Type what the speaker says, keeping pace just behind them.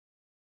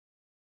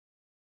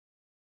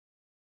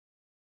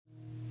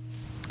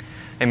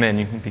Amen.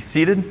 You can be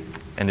seated.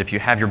 And if you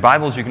have your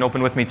Bibles, you can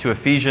open with me to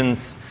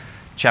Ephesians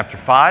chapter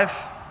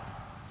 5.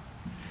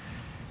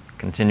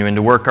 Continuing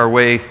to work our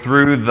way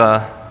through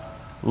the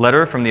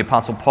letter from the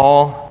Apostle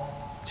Paul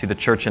to the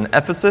church in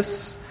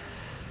Ephesus.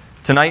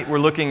 Tonight we're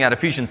looking at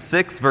Ephesians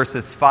 6,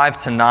 verses 5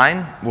 to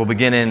 9. We'll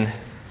begin in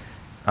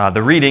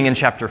the reading in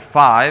chapter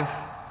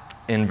 5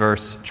 in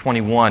verse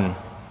 21.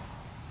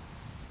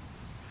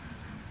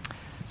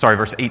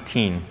 Verse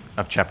 18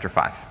 of chapter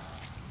 5.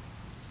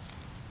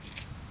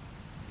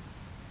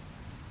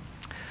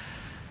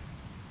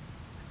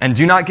 And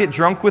do not get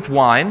drunk with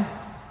wine,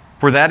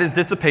 for that is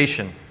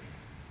dissipation,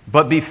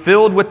 but be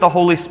filled with the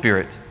Holy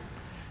Spirit,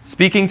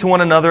 speaking to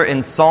one another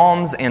in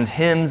psalms and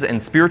hymns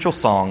and spiritual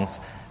songs,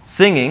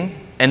 singing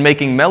and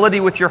making melody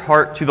with your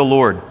heart to the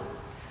Lord.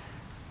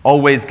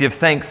 Always give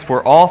thanks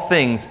for all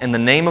things in the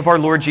name of our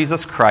Lord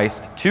Jesus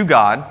Christ to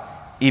God,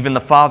 even the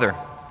Father,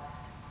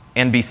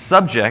 and be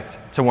subject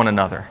to one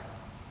another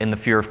in the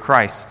fear of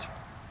Christ.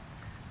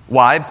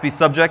 Wives, be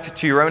subject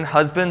to your own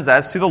husbands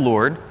as to the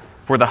Lord,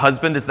 for the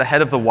husband is the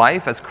head of the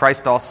wife, as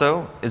Christ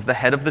also is the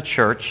head of the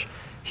church,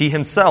 he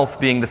himself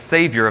being the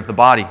Savior of the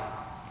body.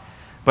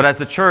 But as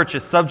the church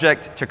is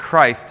subject to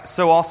Christ,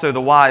 so also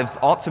the wives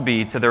ought to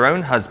be to their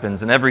own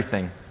husbands in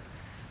everything.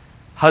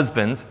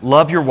 Husbands,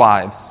 love your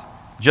wives,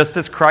 just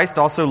as Christ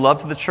also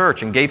loved the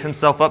church and gave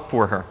himself up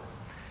for her,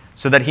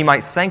 so that he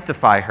might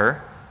sanctify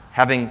her,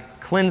 having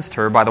cleansed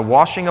her by the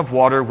washing of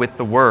water with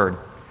the word,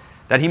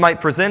 that he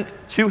might present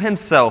to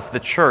himself the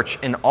church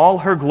in all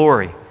her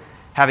glory,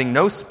 having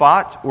no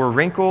spot or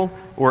wrinkle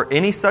or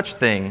any such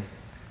thing,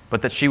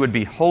 but that she would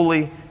be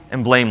holy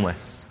and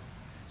blameless.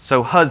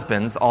 So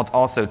husbands ought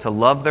also to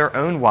love their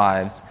own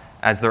wives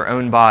as their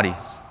own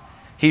bodies.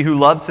 He who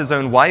loves his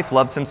own wife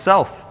loves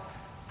himself.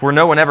 For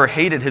no one ever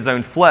hated his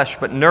own flesh,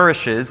 but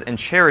nourishes and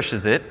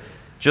cherishes it,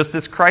 just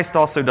as Christ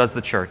also does the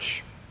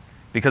church,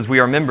 because we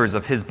are members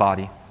of his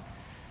body.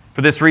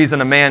 For this reason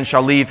a man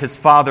shall leave his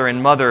father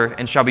and mother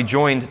and shall be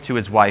joined to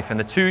his wife, and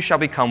the two shall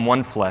become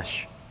one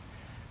flesh.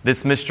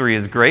 This mystery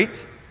is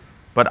great,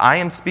 but I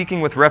am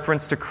speaking with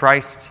reference to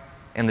Christ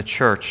and the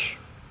church.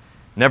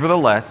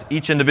 Nevertheless,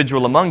 each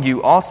individual among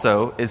you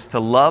also is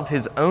to love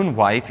his own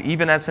wife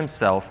even as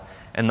himself,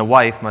 and the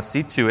wife must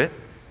see to it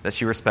that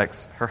she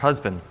respects her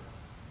husband.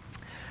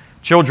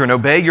 Children,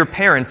 obey your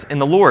parents in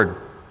the Lord,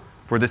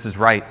 for this is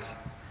right.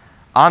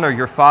 Honor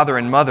your father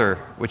and mother,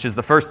 which is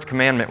the first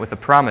commandment with a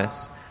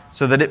promise,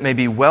 so that it may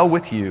be well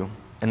with you,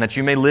 and that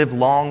you may live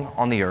long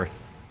on the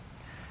earth.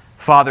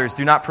 Fathers,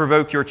 do not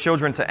provoke your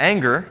children to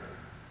anger,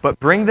 but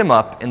bring them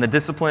up in the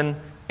discipline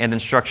and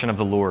instruction of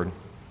the Lord.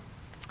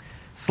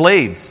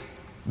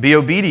 Slaves, be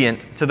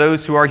obedient to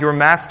those who are your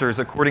masters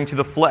according to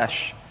the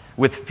flesh,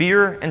 with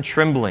fear and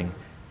trembling,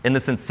 in the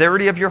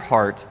sincerity of your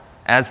heart,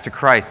 as to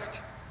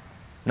Christ,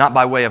 not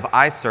by way of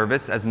eye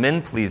service as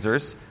men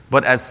pleasers,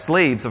 but as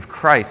slaves of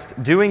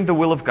Christ, doing the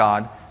will of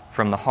God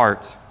from the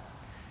heart.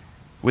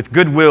 With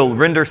good will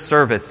render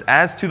service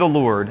as to the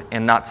Lord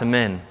and not to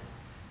men,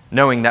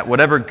 knowing that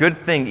whatever good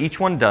thing each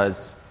one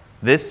does,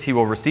 this he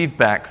will receive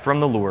back from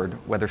the Lord,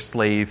 whether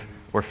slave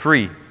or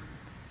free.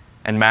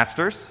 And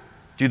masters,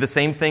 do the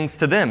same things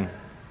to them,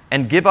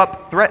 and give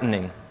up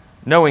threatening,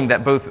 knowing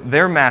that both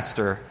their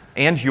master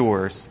and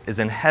yours is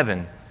in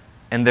heaven,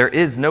 and there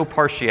is no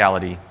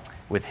partiality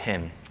with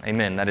him.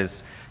 Amen. That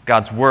is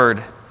God's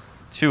word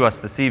to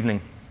us this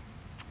evening.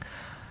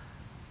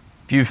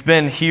 If you've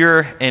been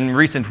here in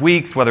recent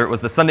weeks, whether it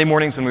was the Sunday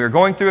mornings when we were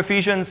going through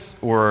Ephesians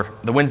or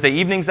the Wednesday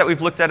evenings that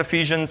we've looked at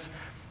Ephesians,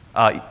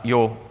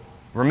 you'll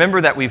remember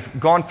that we've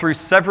gone through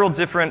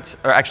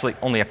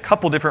only a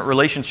couple different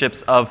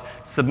relationships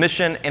of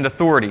submission and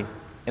authority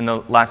in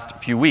the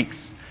last few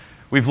weeks.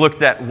 We've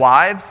looked at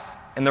wives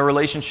and their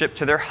relationship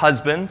to their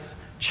husbands,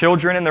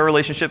 children and their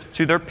relationship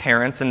to their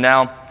parents, and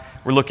now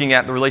we're looking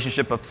at the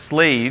relationship of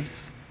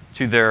slaves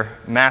to their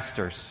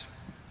masters.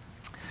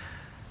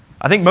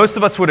 I think most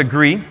of us would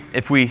agree,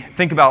 if we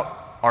think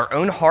about our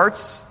own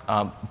hearts,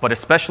 but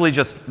especially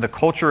just the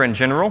culture in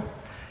general,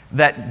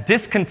 that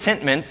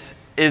discontentment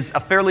is a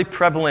fairly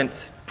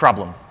prevalent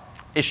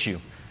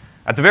issue.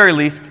 At the very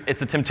least,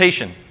 it's a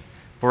temptation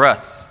for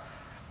us.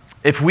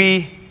 If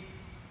we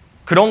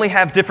could only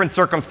have different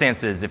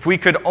circumstances, if we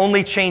could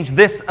only change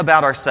this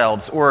about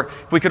ourselves, or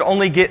if we could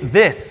only get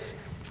this,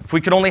 if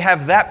we could only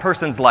have that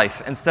person's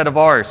life instead of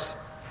ours,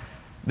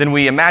 then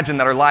we imagine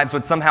that our lives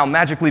would somehow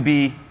magically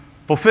be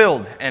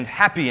fulfilled and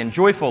happy and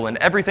joyful and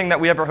everything that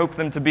we ever hoped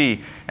them to be,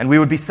 and we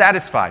would be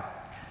satisfied.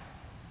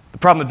 The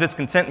problem of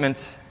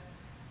discontentment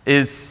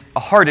is a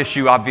hard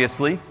issue,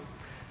 obviously,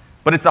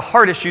 but it's a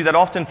hard issue that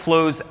often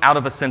flows out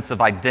of a sense of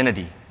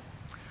identity,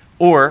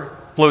 or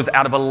flows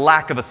out of a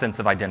lack of a sense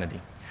of identity.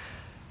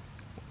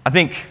 I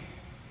think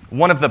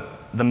one of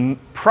the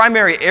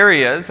primary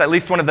areas, at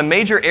least one of the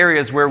major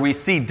areas where we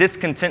see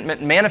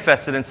discontentment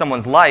manifested in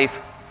someone's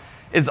life,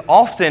 is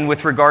often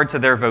with regard to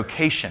their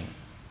vocation,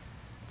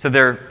 to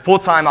their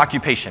full-time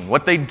occupation,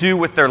 what they do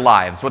with their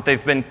lives, what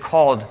they've been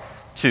called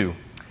to.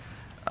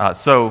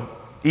 So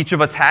each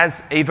of us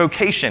has a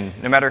vocation.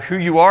 No matter who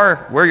you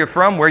are, where you're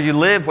from, where you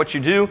live, what you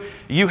do,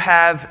 you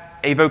have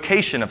a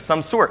vocation of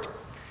some sort.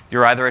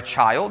 You're either a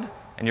child,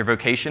 and your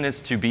vocation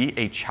is to be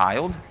a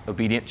child,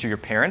 obedient to your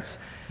parents.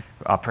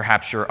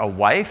 Perhaps you're a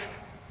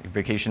wife. Your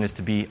vocation is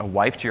to be a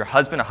wife to your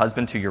husband, a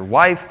husband to your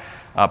wife.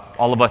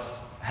 All of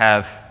us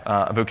have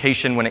a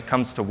vocation when it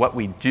comes to what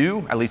we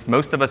do. At least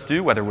most of us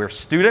do, whether we're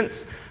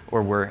students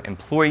or we're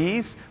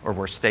employees or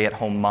we're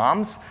stay-at-home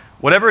moms.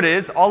 Whatever it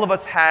is, all of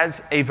us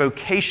has a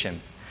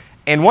vocation.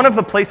 And one of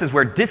the places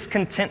where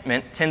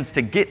discontentment tends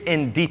to get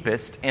in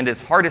deepest and is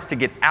hardest to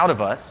get out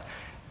of us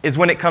is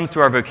when it comes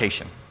to our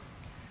vocation.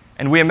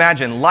 And we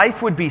imagine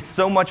life would be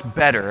so much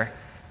better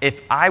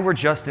if I were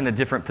just in a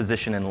different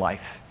position in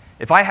life.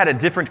 If I had a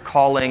different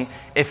calling,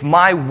 if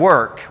my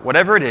work,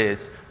 whatever it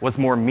is, was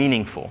more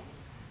meaningful,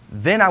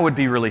 then I would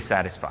be really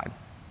satisfied.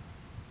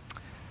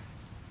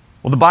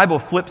 Well, the Bible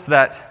flips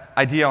that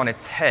idea on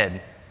its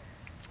head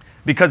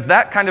because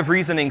that kind of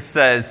reasoning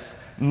says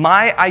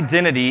my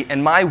identity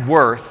and my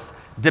worth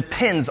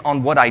depends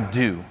on what I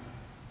do,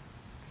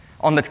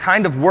 on the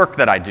kind of work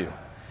that I do.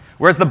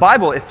 Whereas the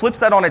Bible, it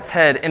flips that on its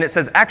head and it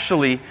says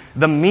actually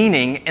the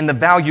meaning and the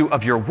value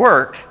of your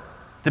work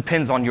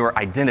depends on your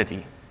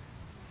identity.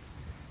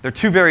 They're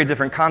two very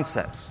different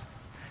concepts.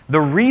 The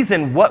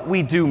reason what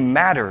we do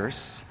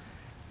matters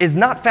is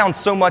not found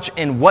so much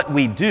in what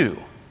we do.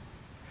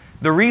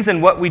 The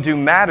reason what we do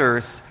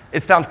matters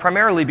is found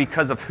primarily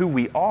because of who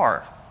we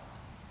are.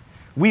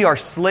 We are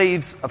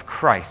slaves of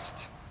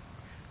Christ.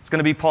 It's going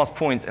to be Paul's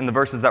point in the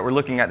verses that we're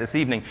looking at this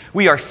evening.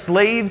 We are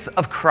slaves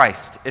of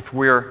Christ if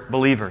we're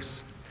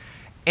believers.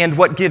 And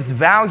what gives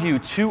value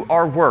to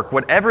our work,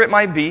 whatever it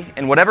might be,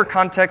 in whatever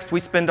context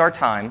we spend our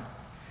time,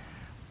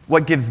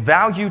 what gives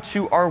value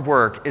to our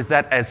work is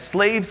that as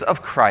slaves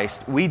of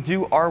Christ, we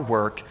do our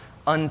work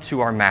unto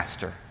our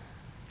master,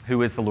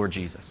 who is the Lord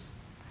Jesus.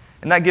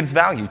 And that gives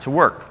value to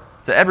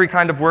work, to every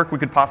kind of work we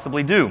could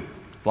possibly do,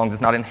 as long as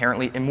it's not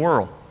inherently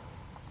immoral.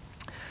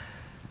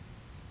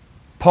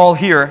 Paul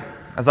here,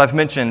 as I've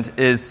mentioned,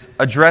 is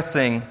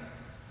addressing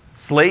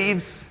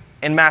slaves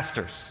and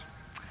masters.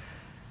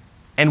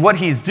 And what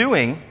he's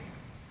doing,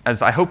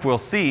 as I hope we'll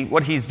see,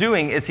 what he's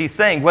doing is he's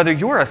saying whether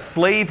you're a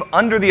slave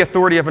under the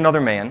authority of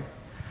another man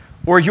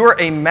or you're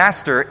a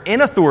master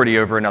in authority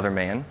over another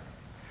man,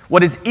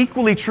 what is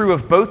equally true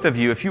of both of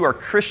you if you are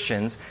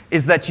Christians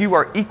is that you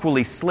are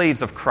equally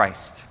slaves of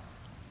Christ.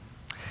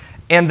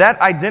 And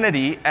that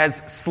identity as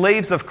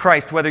slaves of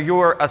Christ, whether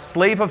you're a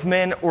slave of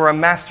men or a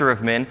master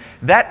of men,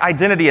 that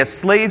identity as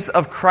slaves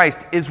of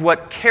Christ is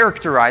what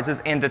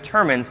characterizes and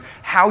determines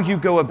how you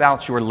go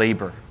about your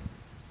labor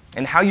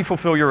and how you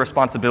fulfill your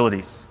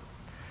responsibilities.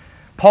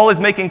 Paul is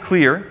making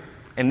clear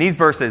in these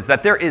verses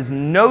that there is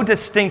no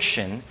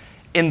distinction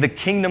in the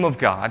kingdom of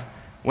God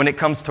when it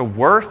comes to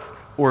worth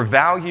or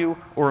value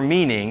or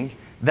meaning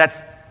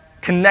that's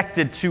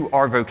connected to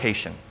our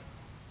vocation.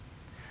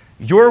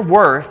 Your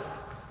worth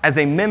as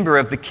a member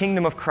of the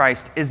kingdom of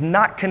Christ is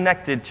not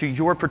connected to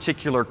your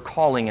particular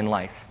calling in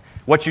life,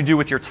 what you do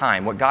with your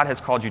time, what God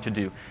has called you to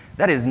do.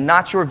 That is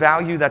not your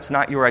value, that's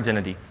not your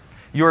identity.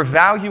 Your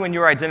value and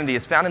your identity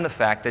is found in the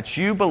fact that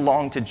you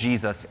belong to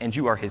Jesus and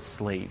you are his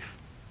slave,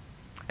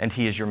 and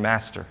he is your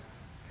master.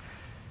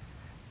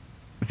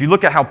 If you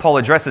look at how Paul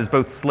addresses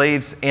both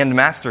slaves and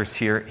masters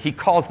here, he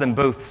calls them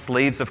both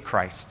slaves of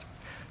Christ.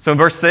 So in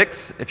verse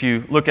 6, if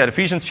you look at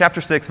Ephesians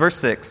chapter 6, verse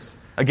 6,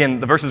 again,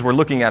 the verses we're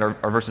looking at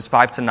are verses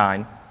 5 to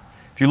 9.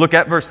 If you look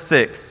at verse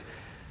 6,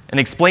 and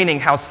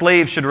explaining how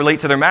slaves should relate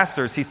to their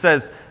masters, he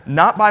says,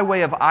 not by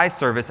way of eye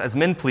service as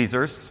men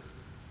pleasers,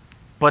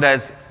 but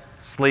as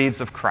slaves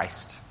of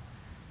Christ.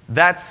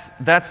 That's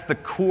the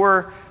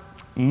core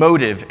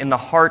motive in the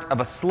heart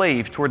of a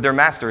slave toward their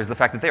master, is the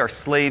fact that they are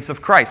slaves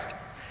of Christ.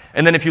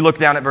 And then if you look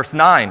down at verse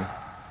 9,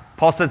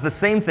 Paul says the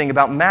same thing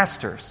about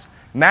masters.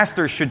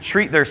 Masters should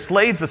treat their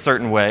slaves a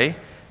certain way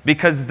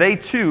because they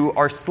too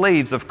are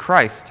slaves of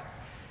Christ.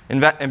 In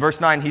verse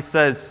 9 he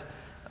says,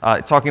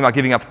 talking about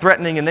giving up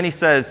threatening, and then he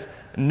says,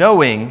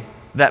 knowing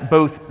that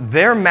both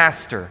their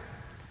master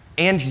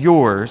and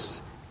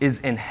yours is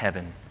in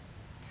heaven.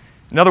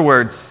 In other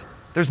words,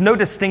 there's no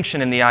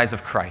distinction in the eyes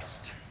of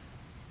Christ.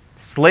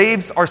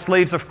 Slaves are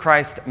slaves of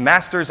Christ.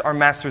 Masters are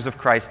masters of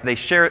Christ.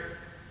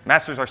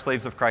 Masters are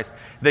slaves of Christ.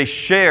 They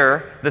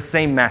share the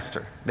same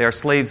master. They are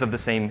slaves of the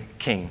same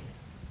king.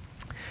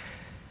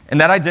 And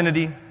that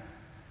identity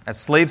as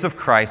slaves of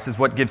Christ is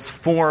what gives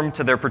form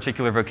to their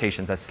particular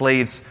vocations, as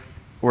slaves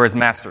or as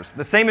masters.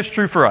 The same is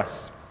true for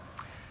us.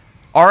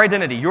 Our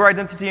identity, your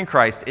identity in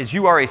Christ, is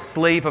you are a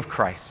slave of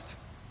Christ.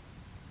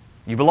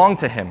 You belong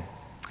to him.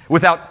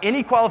 Without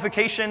any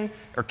qualification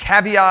or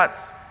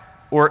caveats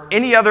or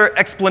any other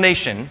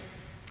explanation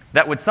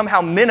that would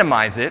somehow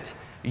minimize it,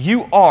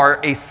 you are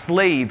a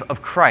slave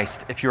of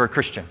Christ if you're a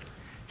Christian.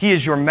 He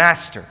is your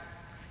master.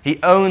 He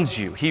owns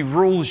you. He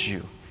rules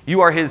you.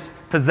 You are his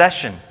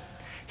possession.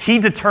 He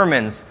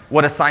determines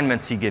what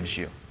assignments he gives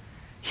you.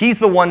 He's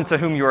the one to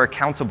whom you're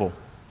accountable.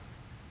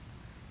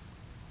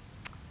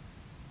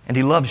 And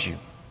he loves you.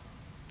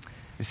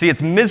 You see,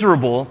 it's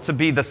miserable to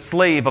be the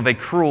slave of a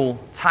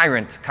cruel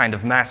tyrant kind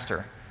of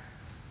master.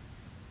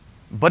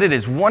 But it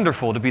is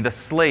wonderful to be the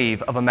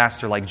slave of a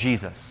master like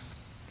Jesus.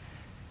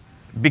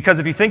 Because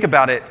if you think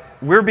about it,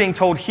 we're being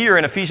told here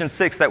in Ephesians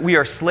 6 that we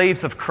are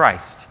slaves of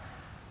Christ.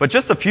 But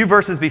just a few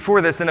verses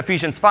before this in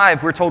Ephesians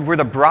 5, we're told we're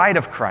the bride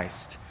of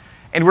Christ.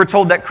 And we're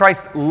told that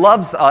Christ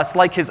loves us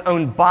like his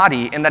own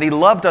body, and that he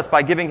loved us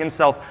by giving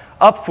himself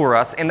up for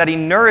us, and that he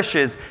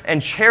nourishes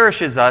and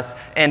cherishes us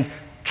and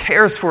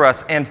cares for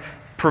us and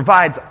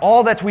provides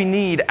all that we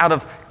need out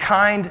of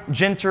kind,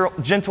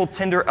 gentle,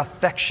 tender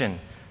affection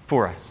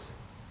for us.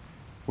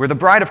 We're the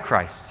bride of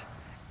Christ.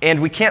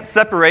 And we can't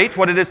separate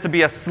what it is to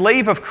be a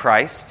slave of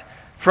Christ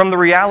from the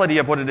reality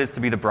of what it is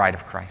to be the bride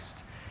of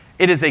Christ.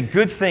 It is a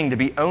good thing to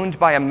be owned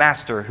by a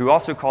master who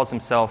also calls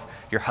himself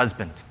your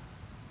husband,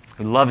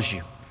 who loves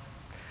you.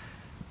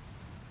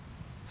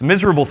 It's a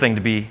miserable thing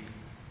to be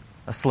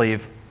a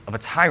slave of a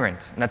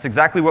tyrant. And that's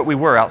exactly what we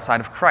were outside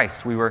of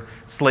Christ. We were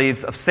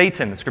slaves of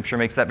Satan. The Scripture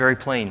makes that very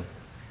plain.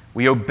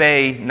 We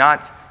obey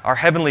not our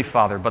heavenly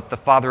Father, but the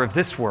father of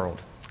this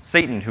world,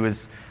 Satan, who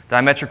is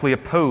diametrically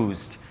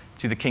opposed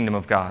to the kingdom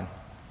of God.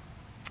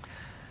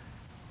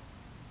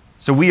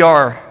 So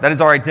that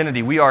is our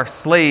identity. We are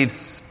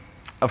slaves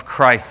of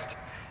Christ.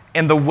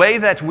 And the way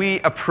that we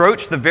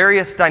approach the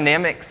various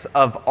dynamics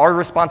of our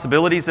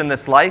responsibilities in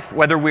this life,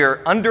 whether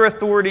we're under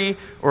authority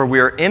or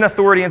we're in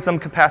authority in some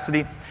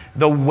capacity,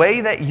 the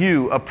way that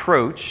you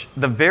approach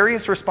the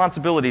various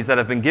responsibilities that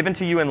have been given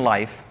to you in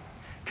life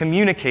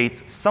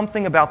communicates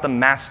something about the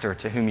master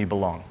to whom you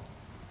belong.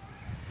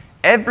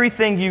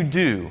 Everything you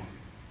do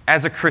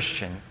as a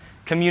Christian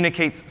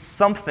communicates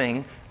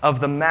something of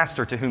the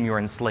master to whom you're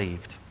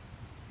enslaved.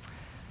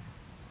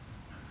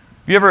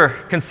 Have you ever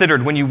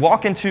considered when you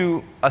walk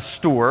into a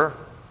store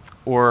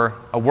or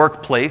a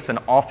workplace, an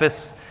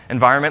office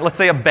environment, let's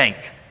say a bank.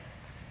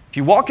 If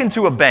you walk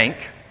into a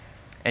bank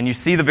and you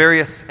see the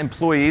various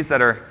employees that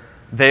are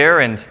there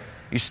and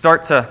you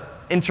start to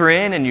enter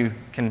in and you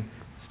can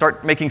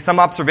start making some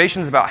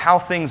observations about how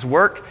things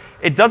work,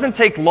 it doesn't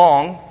take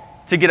long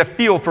to get a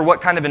feel for what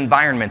kind of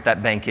environment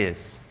that bank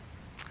is.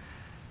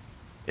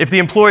 If the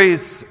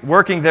employees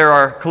working there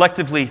are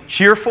collectively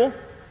cheerful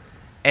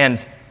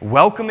and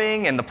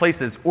welcoming, and the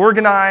place is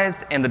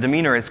organized, and the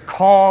demeanor is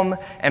calm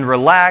and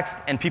relaxed,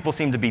 and people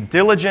seem to be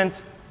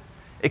diligent,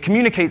 it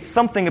communicates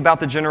something about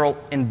the general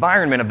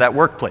environment of that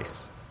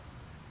workplace.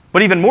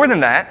 But even more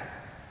than that,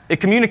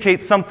 it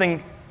communicates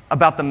something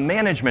about the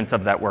management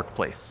of that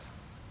workplace.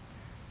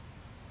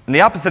 And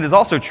the opposite is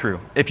also true.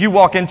 If you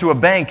walk into a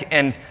bank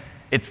and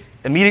it's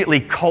immediately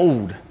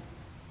cold,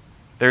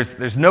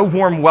 there's no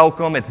warm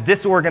welcome, it's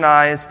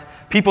disorganized,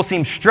 people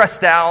seem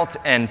stressed out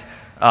and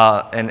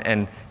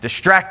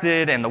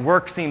distracted, and the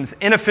work seems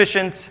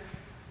inefficient,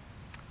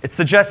 it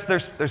suggests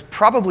there's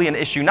probably an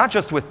issue, not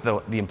just with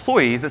the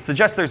employees, it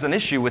suggests there's an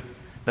issue with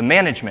the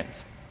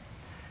management.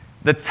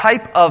 The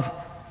type of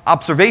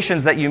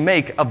observations that you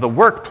make of the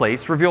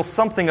workplace reveals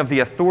something of the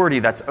authority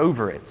that's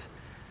over it.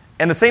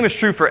 And the same is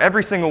true for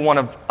every single one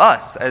of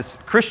us as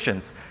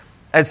Christians.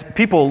 As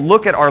people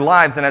look at our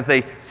lives and as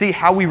they see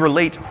how we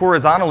relate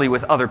horizontally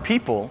with other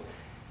people,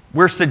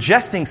 we're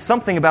suggesting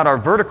something about our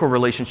vertical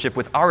relationship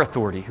with our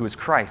authority, who is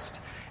Christ.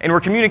 And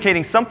we're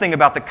communicating something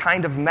about the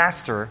kind of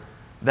master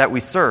that we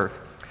serve.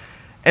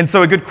 And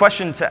so a good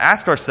question to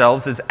ask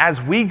ourselves is,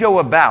 as we go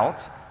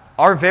about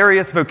our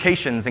various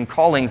vocations and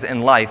callings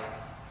in life,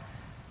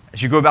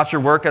 as you go about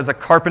your work as a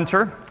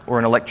carpenter or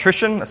an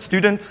electrician, a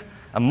student,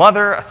 a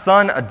mother, a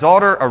son, a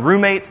daughter, a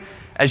roommate,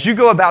 as you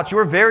go about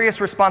your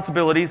various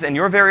responsibilities and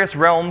your various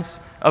realms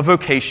of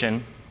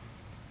vocation,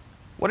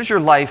 what does your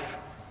life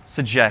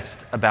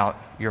suggest about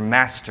your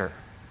master?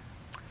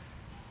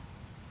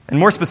 And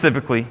more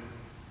specifically,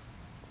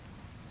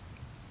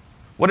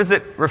 when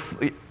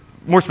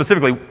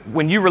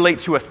you relate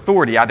to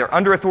authority, either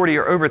under authority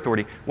or over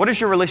authority, what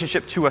does your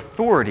relationship to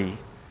authority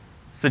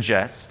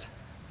suggest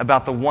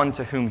about the one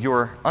to whom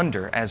you're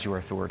under as your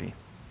authority?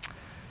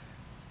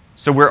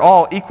 So we're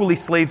all equally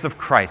slaves of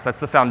Christ. That's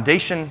the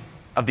foundation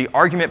of the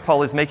argument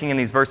Paul is making in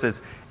these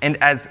verses. And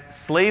as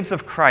slaves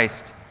of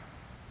Christ,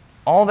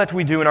 all that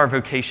we do in our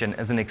vocation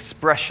is an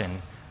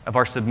expression of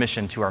our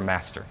submission to our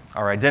master,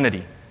 our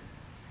identity.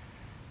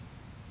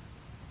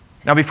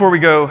 Now, before we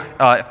go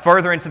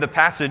further into the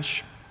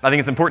passage, I think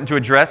it's important to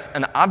address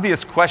an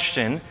obvious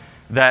question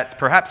that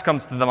perhaps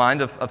comes to the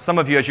mind of some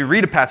of you as you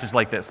read a passage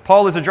like this.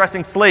 Paul is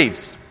addressing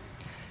slaves,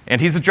 and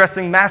he's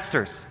addressing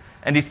masters.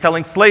 And he's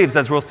telling slaves,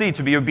 as we'll see,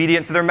 to be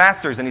obedient to their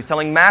masters. And he's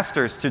telling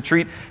masters to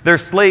treat their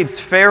slaves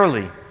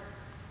fairly.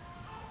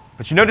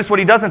 But you notice what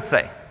he doesn't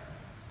say.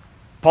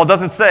 Paul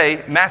doesn't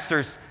say,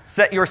 masters,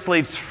 set your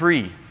slaves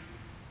free,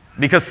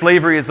 because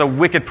slavery is a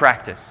wicked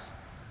practice.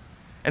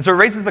 And so it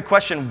raises the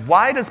question,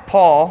 why does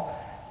Paul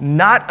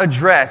not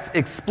address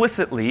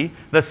explicitly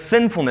the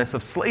sinfulness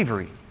of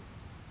slavery?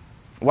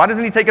 Why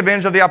doesn't he take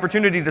advantage of the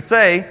opportunity to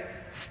say,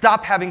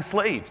 stop having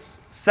slaves,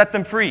 set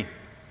them free?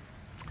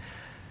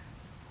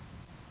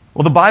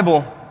 Well, the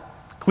Bible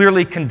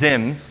clearly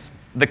condemns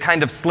the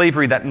kind of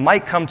slavery that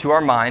might come to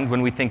our mind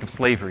when we think of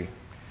slavery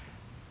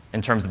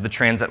in terms of the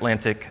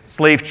transatlantic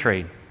slave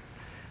trade.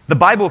 The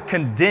Bible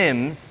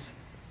condemns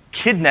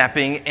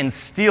kidnapping and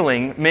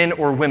stealing men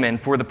or women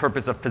for the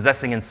purpose of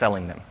possessing and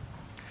selling them.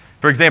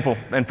 For example,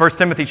 in 1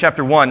 Timothy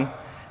chapter 1,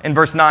 in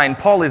verse 9,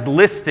 Paul is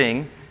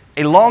listing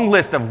a long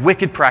list of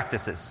wicked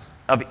practices,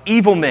 of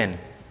evil men.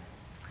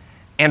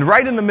 And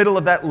right in the middle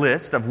of that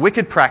list of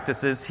wicked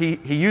practices, he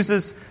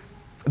uses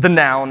the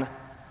noun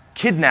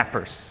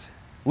kidnappers,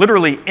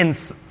 literally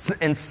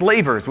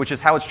enslavers, which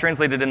is how it's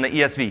translated in the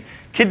ESV.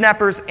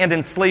 Kidnappers and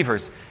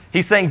enslavers.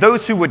 He's saying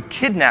those who would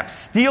kidnap,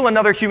 steal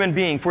another human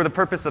being for the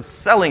purpose of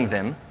selling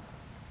them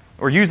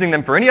or using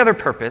them for any other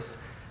purpose,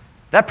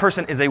 that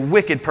person is a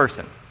wicked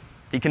person.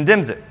 He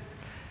condemns it.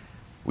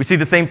 We see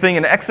the same thing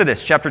in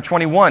Exodus chapter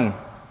 21,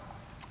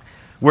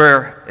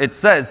 where it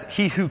says,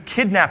 "He who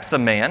kidnaps a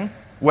man,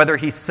 whether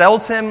he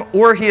sells him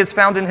or he is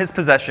found in his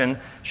possession,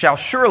 shall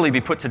surely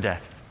be put to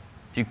death."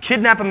 If you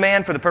kidnap a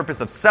man for the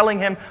purpose of selling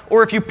him,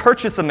 or if you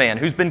purchase a man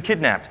who's been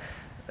kidnapped,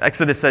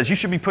 Exodus says you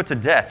should be put to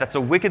death. That's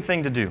a wicked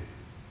thing to do.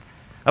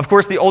 Of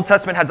course, the Old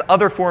Testament has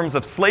other forms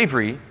of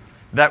slavery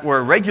that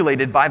were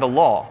regulated by the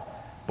law.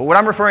 But what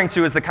I'm referring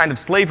to is the kind of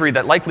slavery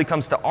that likely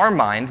comes to our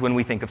mind when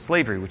we think of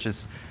slavery, which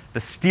is the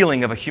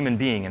stealing of a human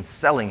being and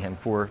selling him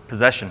for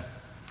possession.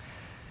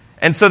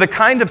 And so the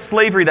kind of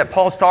slavery that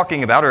Paul's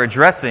talking about or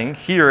addressing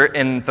here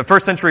in the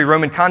first century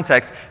Roman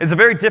context is a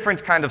very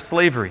different kind of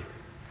slavery.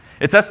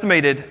 It's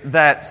estimated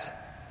that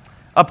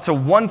up to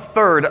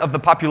 1/3 of the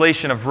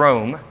population of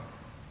Rome,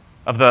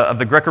 of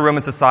the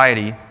Greco-Roman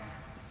society,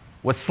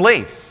 was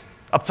slaves.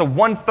 Up to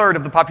 1/3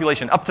 of the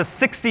population, up to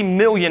 60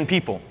 million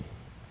people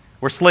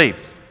were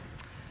slaves.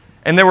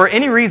 And there were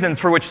any reasons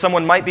for which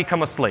someone might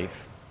become a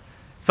slave.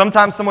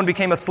 Sometimes someone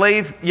became a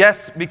slave,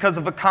 yes, because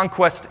of a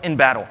conquest in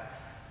battle.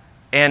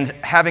 And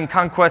having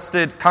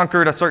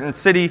conquered a certain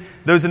city,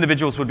 those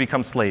individuals would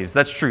become slaves.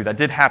 That's true, that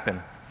did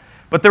happen.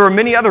 But there were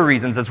many other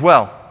reasons as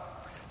well.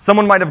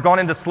 Someone might have gone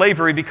into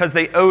slavery because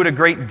they owed a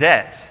great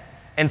debt,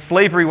 and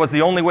slavery was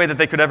the only way that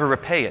they could ever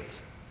repay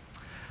it.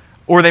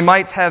 Or they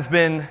might have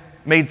been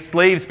made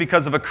slaves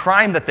because of a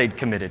crime that they'd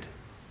committed,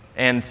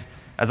 and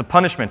as a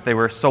punishment, they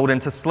were sold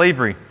into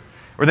slavery.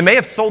 Or they may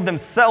have sold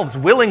themselves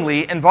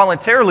willingly and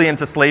voluntarily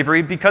into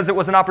slavery because it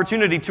was an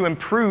opportunity to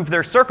improve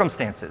their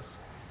circumstances.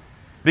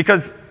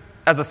 Because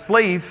as a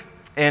slave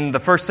in the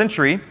first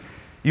century,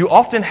 you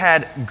often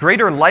had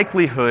greater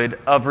likelihood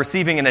of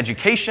receiving an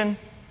education.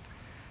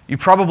 You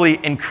probably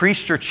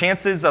increased your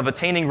chances of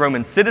attaining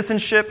Roman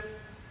citizenship.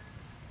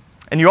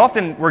 And you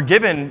often were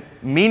given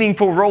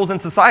meaningful roles in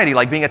society,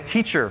 like being a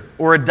teacher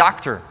or a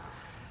doctor.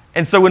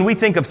 And so when we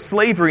think of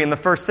slavery in the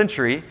first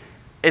century,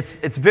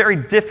 it's very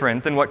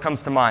different than what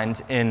comes to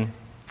mind in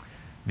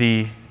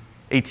the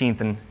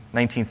 18th and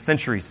 19th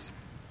centuries.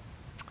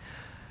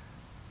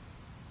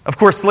 Of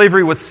course,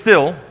 slavery was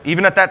still,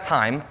 even at that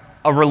time,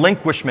 a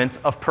relinquishment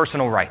of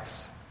personal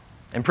rights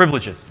and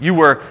privileges. You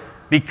were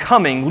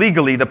becoming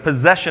legally the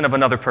possession of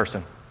another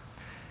person.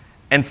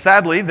 And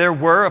sadly, there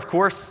were, of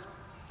course,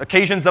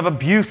 occasions of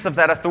abuse of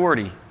that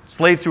authority,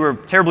 slaves who were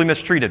terribly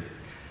mistreated.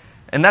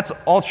 And that's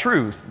all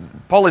true.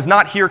 Paul is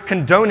not here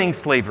condoning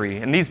slavery.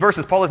 In these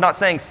verses, Paul is not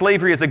saying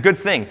slavery is a good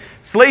thing.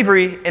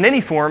 Slavery, in any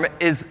form,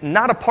 is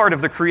not a part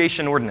of the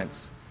creation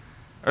ordinance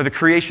or the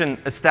creation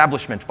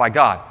establishment by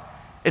God.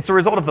 It's a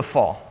result of the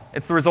fall.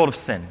 It's the result of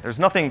sin. There's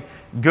nothing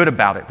good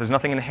about it. There's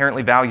nothing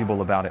inherently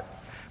valuable about it.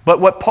 But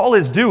what Paul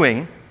is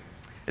doing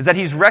is that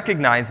he's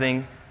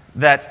recognizing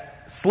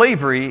that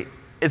slavery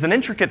is an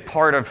intricate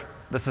part of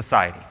the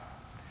society.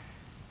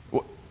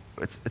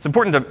 It's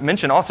important to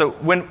mention also,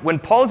 when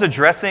Paul is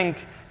addressing,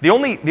 the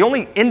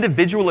only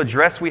individual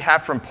address we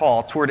have from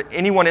Paul toward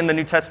anyone in the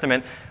New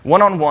Testament,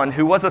 one-on-one,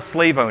 who was a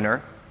slave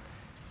owner,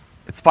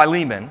 it's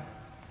Philemon.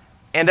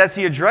 And as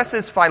he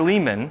addresses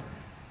Philemon,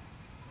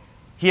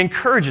 he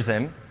encourages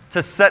him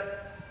to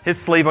set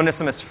his slave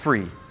Onesimus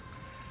free.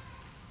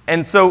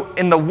 And so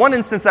in the one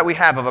instance that we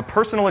have of a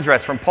personal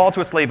address from Paul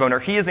to a slave owner,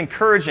 he is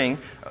encouraging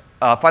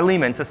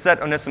Philemon to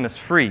set Onesimus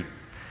free.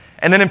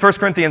 And then in 1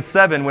 Corinthians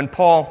 7, when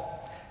Paul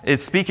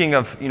is speaking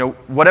of,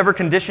 whatever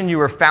condition you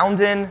were found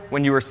in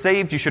when you were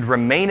saved, you should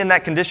remain in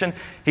that condition.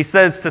 He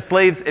says to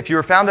slaves, if you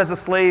were found as a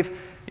slave,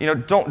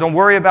 don't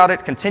worry about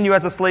it, continue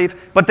as a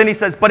slave. But then he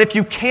says, but if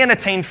you can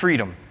attain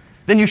freedom,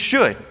 then you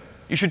should.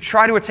 You should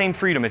try to attain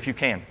freedom if you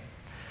can.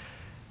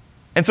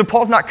 And so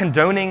Paul's not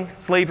condoning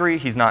slavery,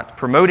 he's not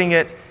promoting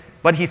it,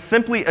 but he's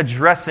simply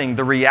addressing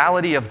the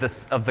reality of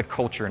the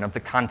culture and of the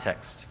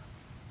context.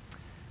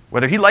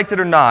 Whether he liked it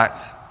or not,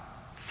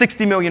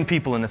 60 million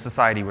people in the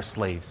society were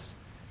slaves,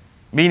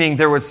 meaning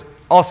there was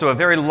also a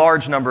very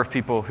large number of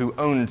people who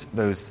owned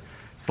those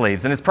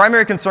slaves. And his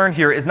primary concern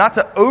here is not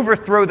to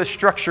overthrow the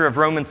structure of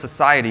Roman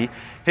society.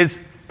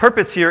 His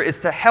purpose here is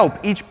to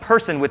help each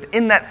person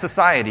within that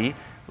society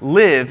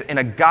live in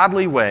a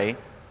godly way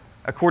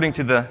according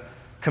to the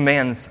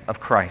commands of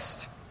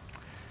Christ.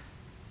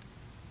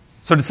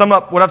 So to sum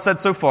up what I've said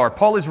so far,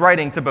 Paul is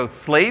writing to both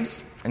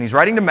slaves and he's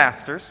writing to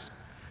masters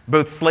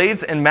Both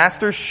slaves and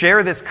masters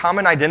share this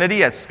common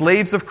identity as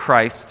slaves of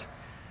Christ,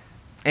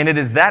 and it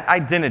is that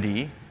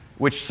identity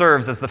which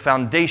serves as the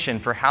foundation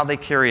for how they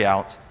carry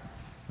out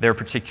their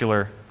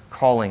particular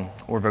calling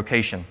or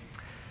vocation.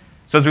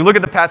 So as we look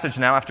at the passage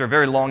now, after a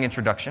very long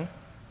introduction,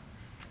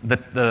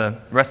 the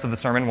rest of the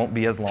sermon won't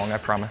be as long, I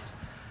promise.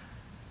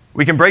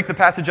 We can break the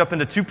passage up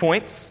into 2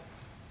 points,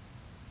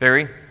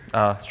 very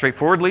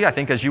straightforwardly, I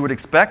think, as you would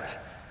expect.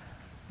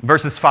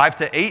 Verses 5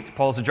 to 8,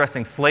 Paul's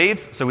addressing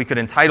slaves, so we could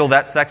entitle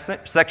that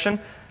section,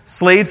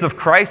 Slaves of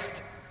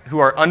Christ who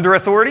are under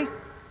authority.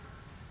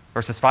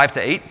 Verses 5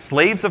 to 8,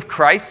 Slaves of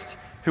Christ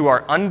who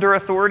are under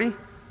authority.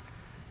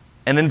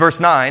 And then verse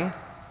 9,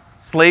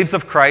 Slaves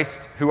of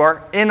Christ who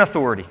are in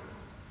authority.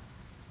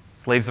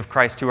 Slaves of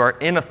Christ who are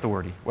in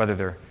authority. Whether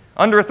they're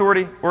under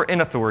authority or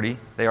in authority,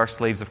 they are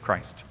slaves of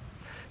Christ.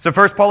 So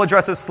first, Paul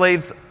addresses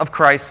slaves of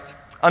Christ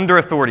under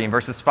authority in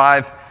verses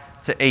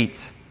 5 to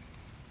 8.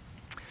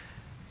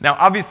 Now,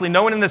 obviously,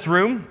 no one in this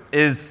room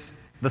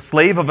is the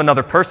slave of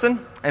another person,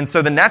 and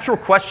so the natural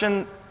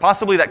question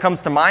possibly that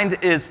comes to mind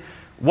is,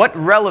 what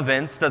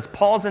relevance does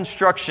Paul's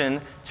instruction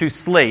to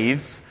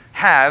slaves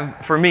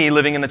have for me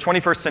living in the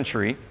 21st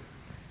century?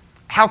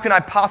 How can I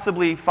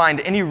possibly find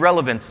any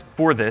relevance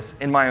for this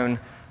in my own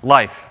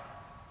life?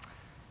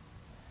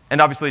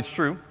 And obviously, it's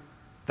true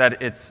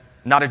that it's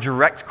not a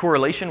direct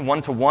correlation,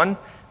 one-to-one,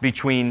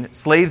 between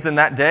slaves in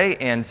that day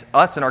and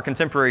us in our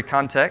contemporary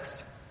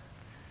context.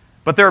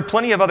 But there are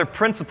plenty of other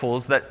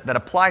principles that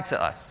apply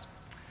to us.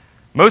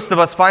 Most of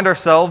us find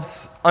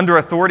ourselves under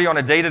authority on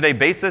a day-to-day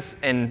basis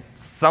in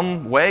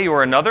some way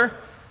or another.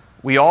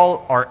 We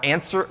all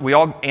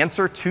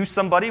answer to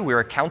somebody. We're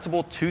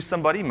accountable to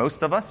somebody,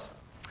 most of us.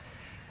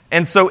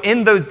 And so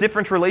in those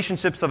different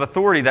relationships of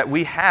authority that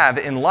we have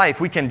in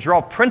life, we can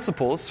draw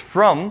principles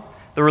from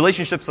the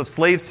relationships of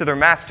slaves to their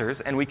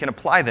masters, and we can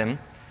apply them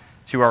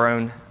to our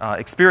own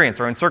experience,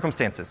 our own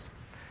circumstances.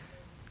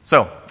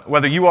 So,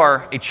 whether you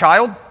are a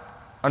child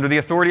under the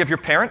authority of your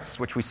parents,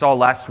 which we saw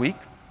last week,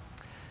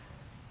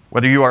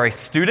 whether you are a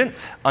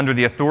student under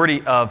the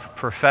authority of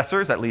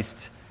professors, at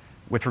least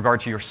with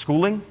regard to your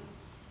schooling,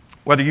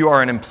 whether you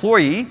are an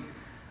employee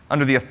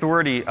under the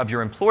authority of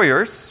your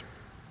employers,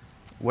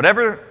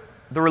 whatever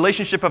the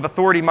relationship of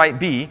authority might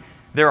be,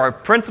 there are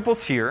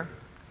principles here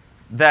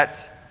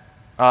that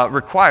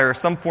require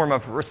some form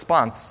of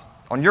response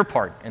on your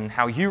part and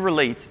how you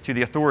relate to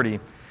the authority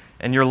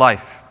in your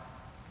life.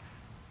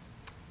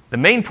 The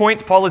main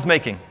point Paul is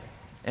making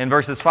in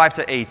verses 5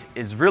 to 8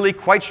 is really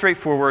quite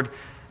straightforward,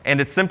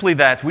 and it's simply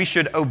that we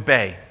should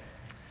obey.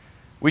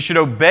 We should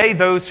obey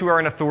those who are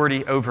in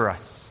authority over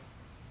us.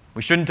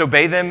 We shouldn't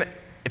obey them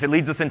if it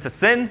leads us into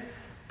sin,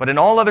 but in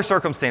all other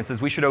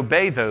circumstances, we should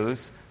obey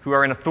those who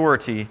are in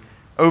authority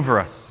over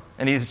us.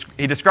 And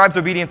he describes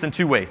obedience in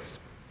 2 ways.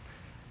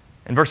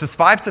 In verses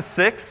 5 to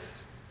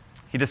 6,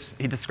 he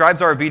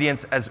describes our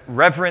obedience as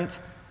reverent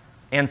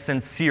and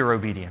sincere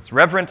obedience.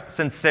 Reverent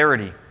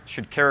sincerity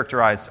should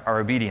characterize our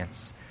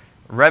obedience.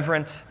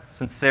 Reverent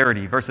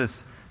sincerity.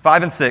 Verses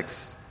 5 and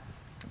 6,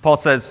 Paul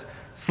says,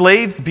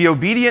 "Slaves, be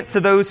obedient to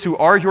those who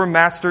are your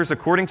masters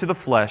according to the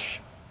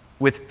flesh,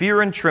 with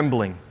fear and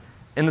trembling,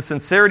 in the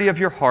sincerity of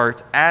your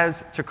heart,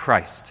 as to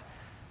Christ,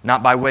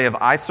 not by way of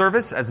eye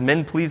service as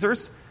men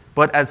pleasers,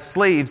 but as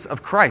slaves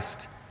of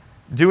Christ,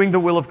 doing the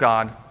will of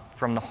God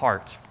from the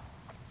heart."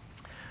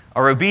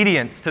 Our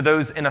obedience to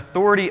those in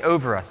authority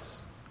over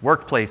us,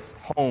 workplace,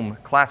 home,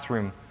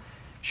 classroom,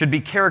 should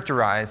be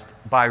characterized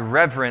by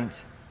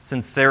reverent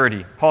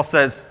sincerity. Paul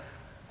says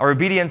our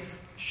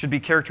obedience should be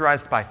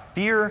characterized by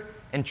fear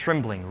and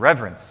trembling,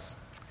 reverence.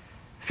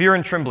 Fear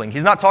and trembling.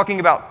 He's not talking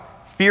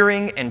about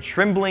fearing and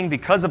trembling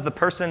because of the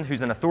person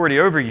who's in authority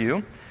over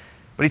you,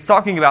 but he's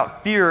talking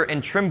about fear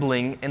and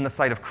trembling in the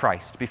sight of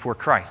Christ, before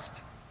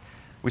Christ.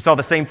 We saw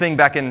the same thing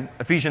back in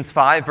Ephesians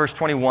 5, verse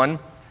 21,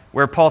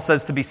 where Paul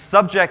says to be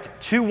subject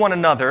to one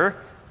another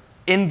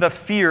in the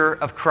fear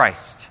of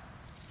Christ.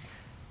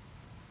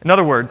 In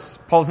other words,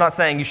 Paul's not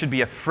saying you should be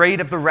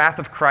afraid of the wrath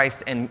of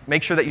Christ and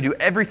make sure that you do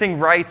everything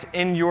right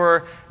in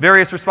your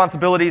various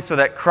responsibilities so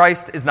that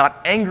Christ is not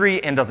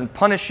angry and doesn't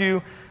punish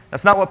you.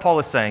 That's not what Paul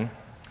is saying.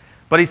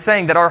 But he's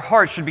saying that our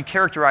hearts should be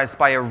characterized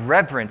by a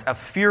reverent, a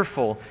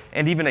fearful,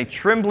 and even a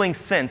trembling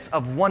sense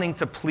of wanting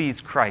to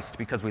please Christ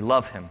because we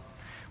love him.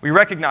 We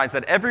recognize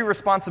that every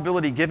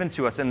responsibility given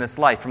to us in this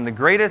life, from the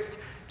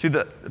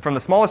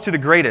smallest to the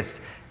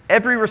greatest,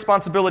 every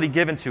responsibility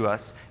given to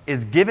us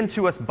is given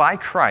to us by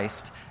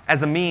Christ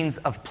as a means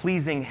of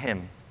pleasing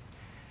him.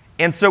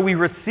 And so we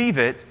receive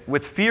it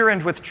with fear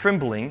and with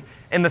trembling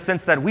in the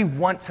sense that we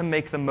want to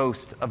make the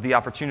most of the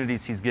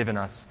opportunities he's given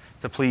us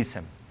to please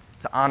him,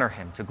 to honor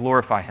him, to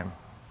glorify him.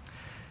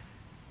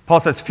 Paul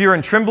says fear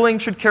and trembling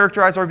should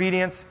characterize our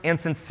obedience, and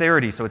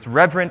sincerity. So it's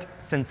reverent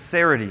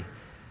sincerity.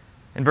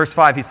 In verse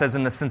 5, he says,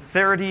 in the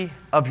sincerity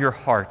of your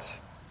heart.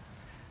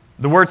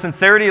 The word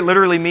sincerity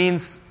literally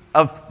means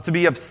to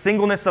be of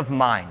singleness of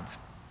mind.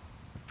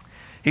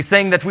 He's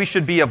saying that we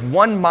should be of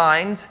one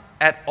mind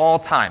at all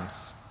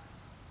times.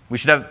 We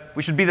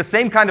should be the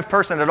same kind of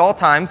person at all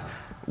times,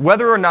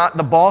 whether or not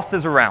the boss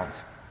is around.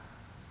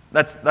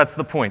 That's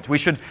the point. We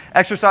should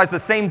exercise the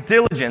same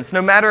diligence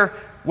no matter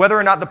whether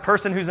or not the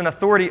person who's in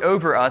authority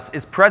over us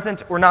is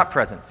present or not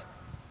present.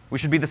 We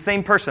should be the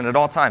same person at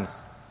all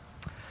times.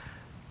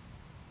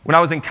 When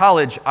I was in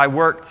college, I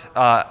worked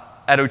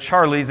at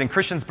O'Charlie's in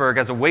Christiansburg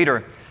as a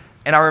waiter,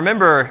 and I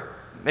remember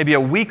maybe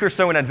a week or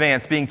so in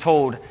advance being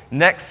told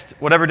next,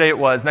 whatever day it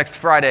was, next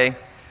Friday,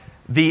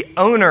 the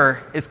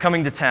owner is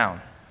coming to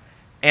town.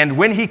 And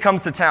when he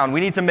comes to town, we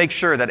need to make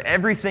sure that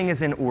everything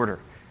is in order.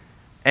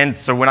 And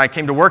so when I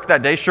came to work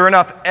that day, sure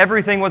enough,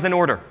 everything was in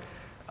order.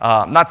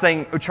 I'm not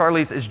saying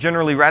O'Charlie's is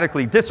generally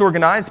radically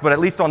disorganized, but at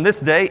least on this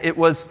day, it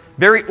was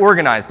very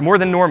organized, more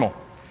than normal.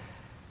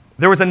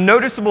 There was a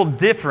noticeable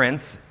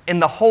difference in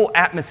the whole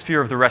atmosphere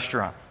of the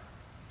restaurant.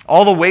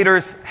 All the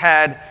waiters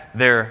had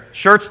their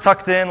shirts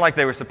tucked in like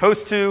they were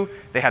supposed to.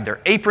 They had their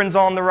aprons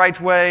on the right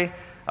way.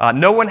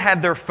 No one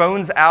had their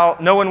phones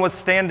out. No one was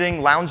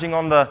standing, lounging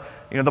on the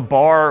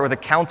bar or the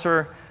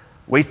counter,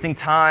 wasting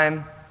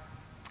time.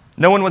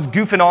 No one was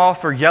goofing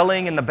off or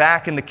yelling in the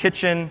back in the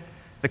kitchen.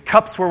 The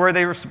cups were where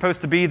they were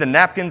supposed to be. The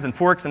napkins and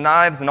forks and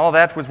knives and all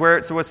that was where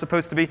it was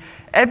supposed to be.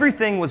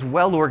 Everything was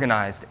well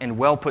organized and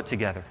well put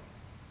together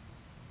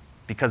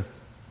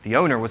because the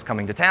owner was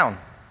coming to town.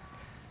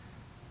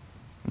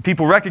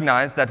 People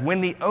recognize that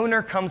when the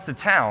owner comes to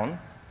town,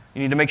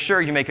 you need to make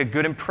sure you make a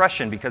good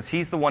impression because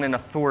he's the one in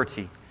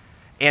authority.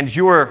 And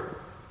your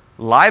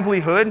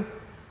livelihood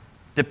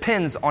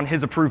depends on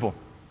his approval.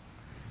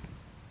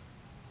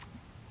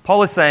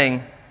 Paul is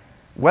saying,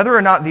 whether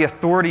or not the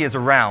authority is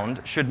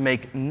around should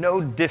make no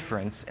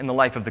difference in the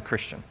life of the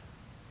Christian.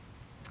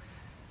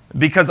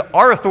 Because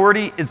our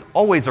authority is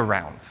always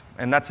around,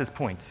 and that's his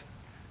point.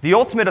 The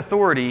ultimate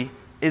authority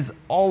is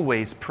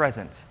always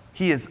present.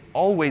 He is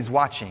always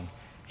watching.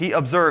 He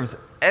observes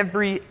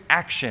every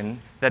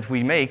action that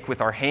we make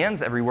with our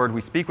hands, every word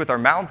we speak with our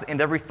mouths,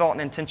 and every thought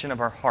and intention of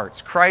our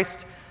hearts.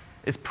 Christ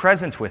is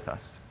present with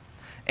us.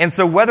 And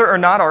so whether or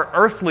not our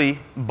earthly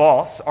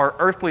boss, our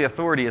earthly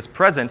authority is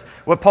present,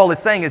 what Paul is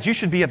saying is you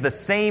should be of the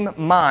same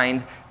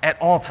mind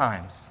at all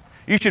times.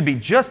 You should be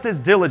just as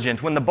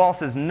diligent when the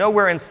boss is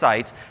nowhere in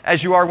sight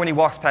as you are when he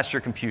walks past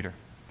your computer.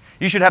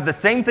 You should have the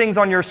same things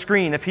on your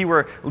screen if he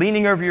were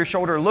leaning over your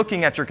shoulder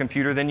looking at your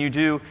computer than you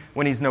do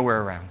when he's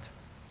nowhere around.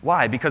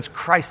 Why? Because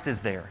Christ is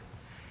there.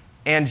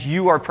 And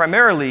you are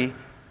primarily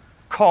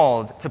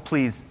called to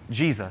please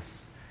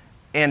Jesus.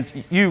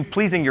 And you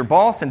pleasing your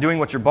boss and doing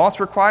what your boss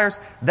requires,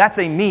 that's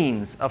a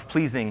means of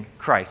pleasing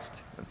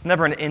Christ. It's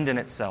never an end in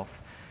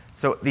itself.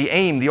 So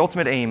the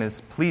ultimate aim is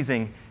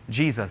pleasing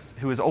Jesus,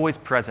 who is always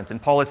present. And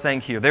Paul is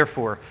saying here,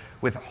 therefore,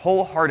 with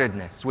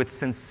wholeheartedness, with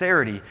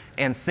sincerity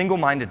and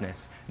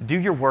single-mindedness, do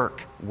your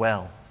work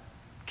well.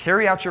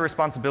 Carry out your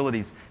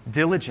responsibilities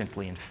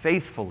diligently and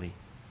faithfully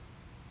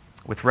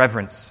with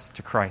reverence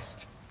to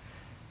Christ.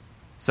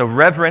 So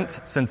reverent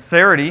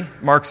sincerity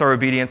marks our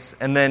obedience,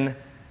 and then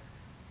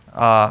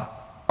our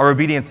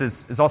obedience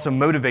is also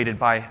motivated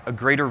by a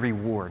greater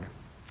reward.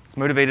 It's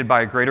motivated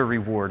by a greater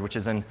reward, which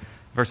is in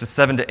verses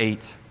 7 to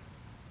 8.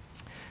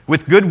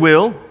 With good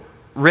will,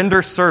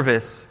 render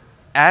service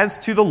as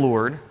to the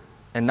Lord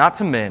and not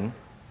to men,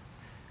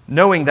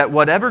 knowing that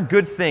whatever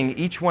good thing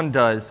each one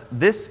does,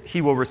 this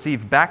he will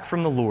receive back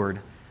from the Lord,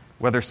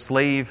 whether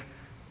slave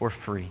or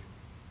free.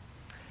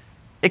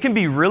 It can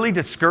be really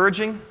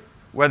discouraging,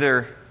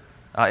 whether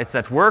it's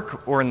at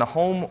work or in the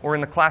home or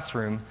in the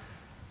classroom,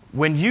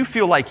 when you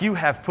feel like you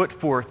have put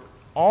forth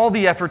all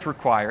the effort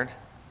required,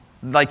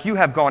 like you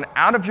have gone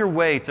out of your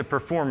way to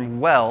perform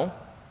well,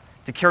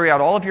 to carry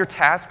out all of your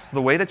tasks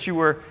the way that you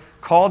were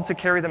called to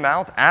carry them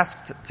out,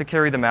 asked to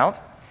carry them out,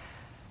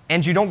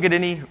 and you don't get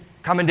any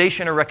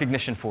commendation or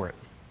recognition for it.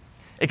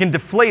 It can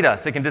deflate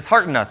us, it can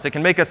dishearten us, it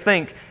can make us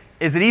think,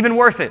 is it even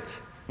worth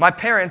it? My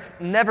parents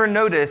never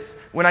notice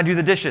when I do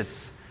the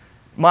dishes.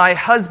 My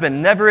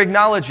husband never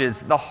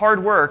acknowledges the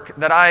hard work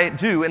that I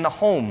do in the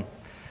home.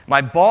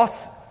 My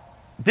boss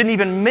didn't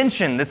even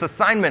mention this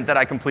assignment that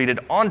I completed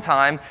on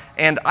time,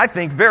 and I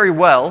think very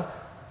well.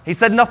 He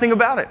said nothing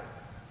about it.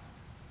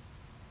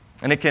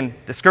 And it can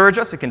discourage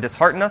us, it can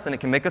dishearten us, and it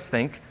can make us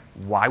think,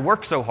 why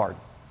work so hard?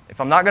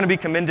 If I'm not going to be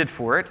commended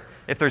for it,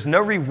 if there's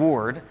no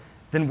reward,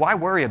 then why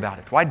worry about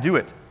it? Why do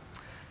it?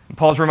 And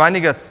Paul's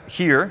reminding us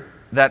here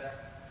that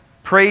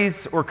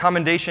praise or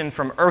commendation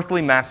from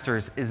earthly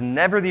masters is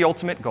never the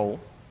ultimate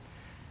goal,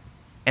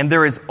 and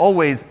there is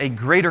always a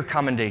greater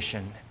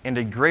commendation and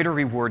a greater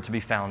reward to be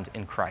found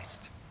in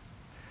Christ.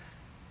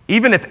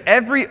 Even if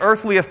every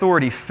earthly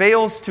authority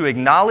fails to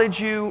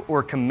acknowledge you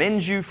or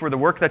commend you for the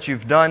work that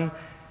you've done,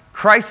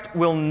 Christ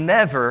will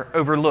never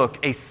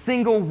overlook a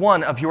single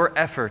one of your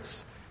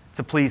efforts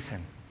to please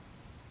Him,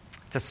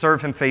 to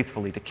serve Him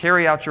faithfully, to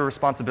carry out your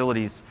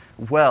responsibilities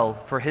well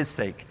for His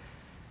sake.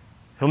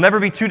 He'll never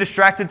be too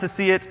distracted to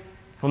see it.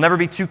 He'll never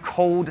be too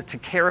cold to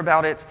care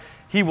about it.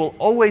 He will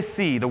always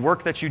see the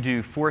work that you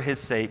do for His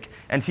sake,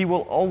 and He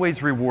will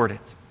always reward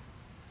it.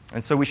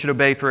 And so we should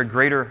obey for a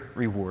greater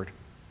reward.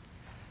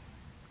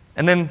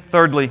 And then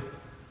thirdly,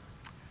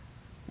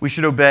 we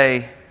should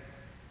obey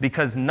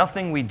because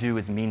nothing we do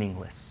is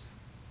meaningless.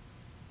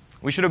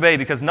 We should obey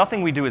because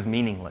nothing we do is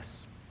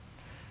meaningless.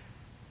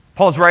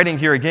 Paul's writing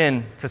here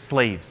again to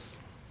slaves.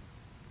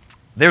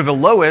 They're the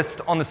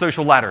lowest on the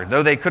social ladder.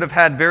 Though they could have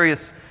had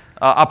various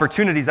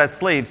opportunities as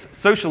slaves,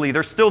 socially,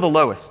 they're still the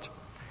lowest.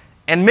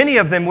 And many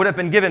of them would have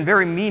been given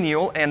very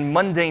menial and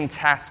mundane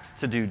tasks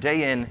to do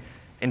day in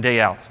and day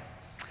out.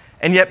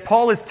 And yet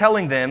Paul is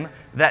telling them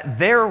that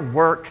their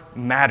work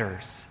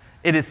matters.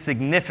 It is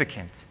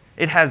significant.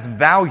 It has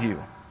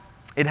value.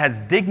 It has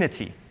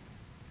dignity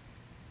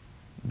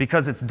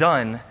because it's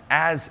done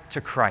as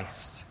to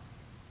Christ,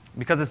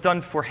 because it's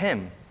done for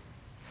Him.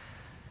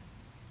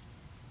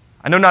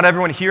 I know not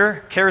everyone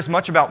here cares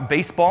much about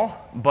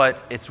baseball,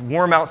 but it's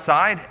warm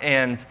outside,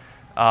 and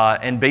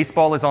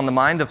baseball is on the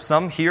mind of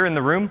some here in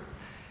the room.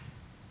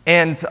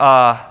 And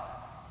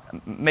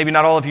maybe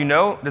not all of you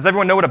know. Does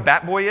everyone know what a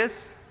bat boy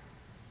is?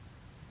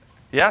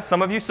 Yeah,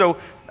 some of you. So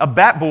a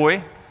bat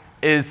boy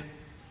is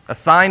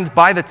assigned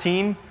by the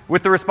team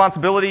with the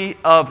responsibility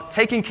of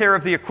taking care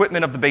of the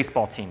equipment of the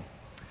baseball team.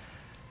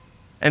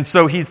 And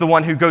so he's the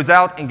one who goes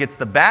out and gets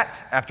the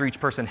bat after each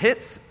person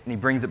hits, and he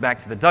brings it back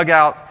to the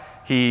dugout.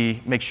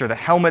 He makes sure the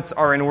helmets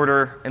are in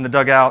order in the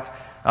dugout.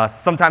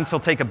 Sometimes he'll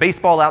take a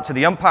baseball out to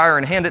the umpire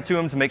and hand it to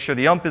him to make sure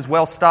the ump is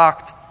well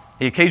stocked.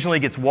 He occasionally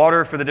gets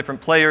water for the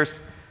different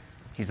players.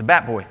 He's a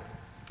bat boy.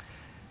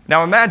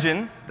 Now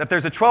imagine that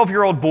there's a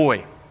 12-year-old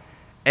boy,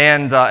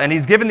 and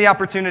he's given the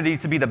opportunity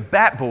to be the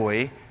bat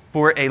boy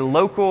for a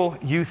local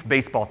youth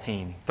baseball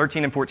team,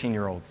 13 and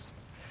 14-year-olds.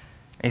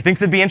 And he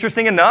thinks it'd be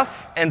interesting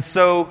enough, and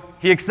so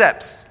he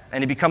accepts,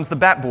 and he becomes the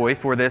bat boy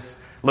for this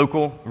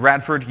local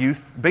Radford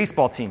youth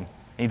baseball team.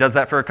 And he does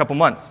that for a couple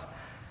months.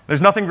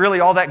 There's nothing really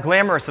all that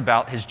glamorous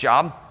about his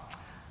job.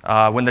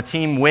 When the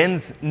team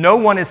wins, no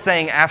one is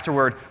saying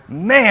afterward,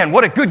 "Man,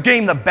 what a good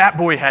game the bat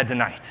boy had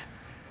tonight.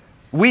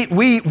 We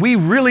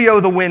really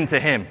owe the win to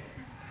him."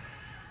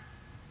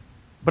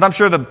 But I'm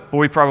sure the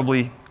boy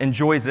probably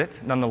enjoys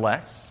it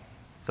nonetheless.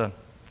 It's a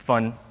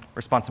fun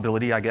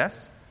responsibility, I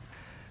guess.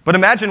 But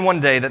imagine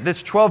one day that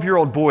this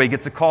 12-year-old boy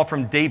gets a call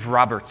from Dave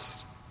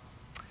Roberts,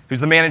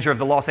 who's the manager of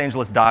the Los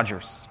Angeles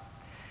Dodgers.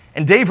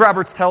 And Dave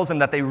Roberts tells him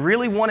that they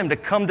really want him to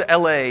come to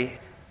L.A.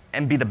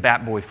 and be the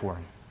bat boy for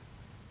him.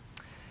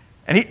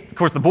 And of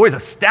course, the boy's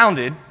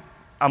astounded,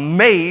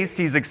 amazed,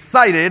 he's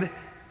excited,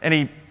 and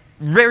he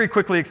very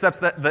quickly accepts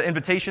the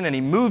invitation, and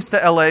he moves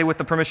to L.A. with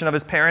the permission of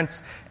his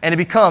parents, and he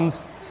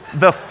becomes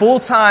the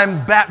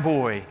full-time bat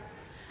boy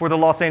for the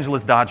Los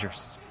Angeles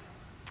Dodgers.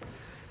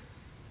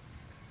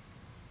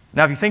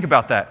 Now, if you think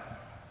about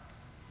that,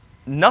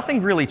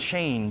 nothing really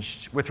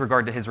changed with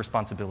regard to his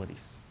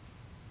responsibilities.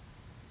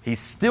 He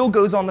still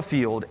goes on the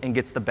field and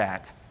gets the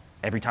bat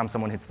every time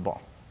someone hits the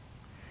ball.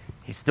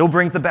 He still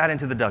brings the bat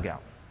into the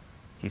dugout.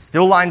 He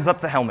still lines up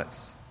the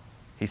helmets.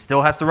 He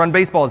still has to run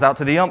baseballs out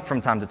to the ump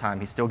from time to time.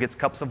 He still gets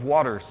cups of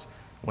waters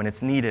when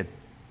it's needed.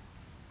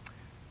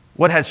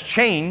 What has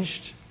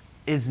changed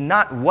is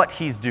not what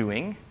he's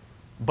doing,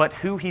 but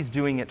who he's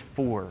doing it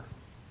for.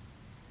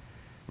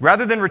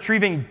 Rather than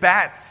retrieving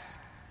bats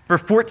for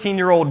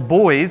 14-year-old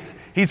boys,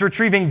 he's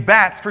retrieving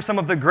bats for some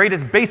of the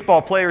greatest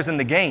baseball players in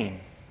the game.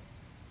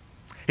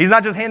 He's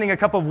not just handing a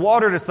cup of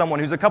water to someone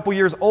who's a couple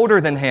years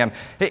older than him.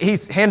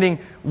 He's handing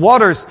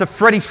waters to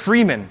Freddie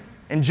Freeman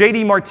and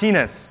J.D.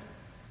 Martinez.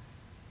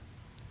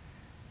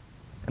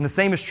 And the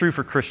same is true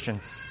for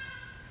Christians.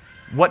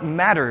 What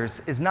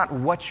matters is not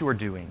what you're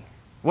doing.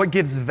 What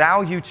gives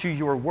value to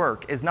your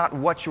work is not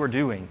what you're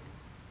doing,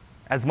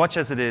 as much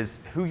as it is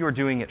who you're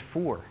doing it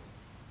for.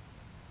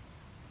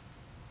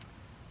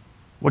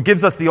 What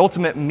gives us the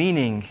ultimate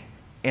meaning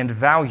and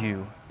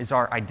value is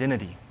our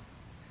identity.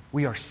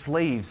 We are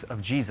slaves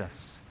of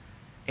Jesus.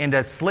 And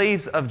as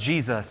slaves of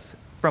Jesus,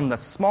 from the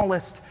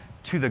smallest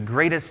to the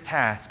greatest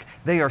task,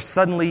 they are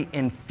suddenly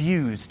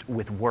infused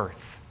with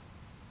worth.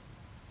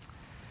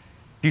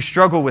 If you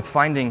struggle with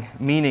finding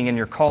meaning in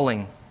your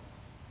calling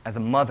as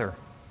a mother,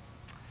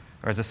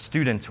 or as a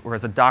student, or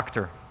as a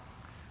doctor,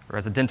 or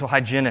as a dental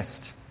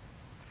hygienist,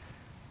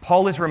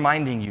 Paul is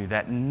reminding you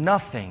that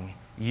nothing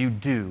you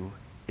do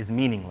is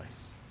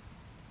meaningless.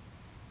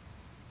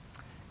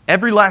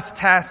 Every last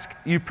task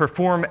you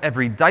perform,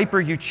 every diaper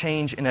you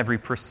change, and every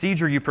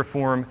procedure you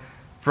perform,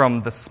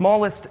 from the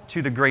smallest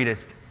to the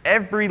greatest,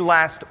 every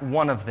last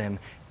one of them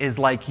is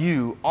like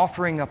you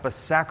offering up a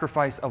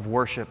sacrifice of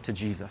worship to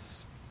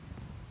Jesus.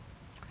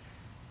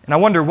 And I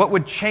wonder what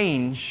would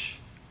change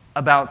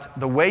about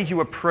the way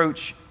you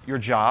approach your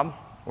job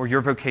or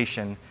your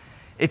vocation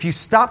if you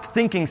stopped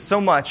thinking so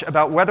much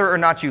about whether or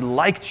not you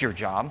liked your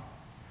job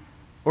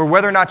or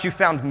whether or not you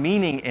found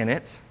meaning in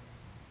it,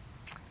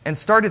 and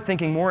started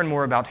thinking more and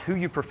more about who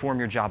you perform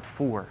your job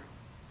for.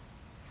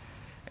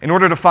 In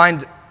order to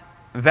find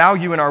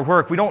value in our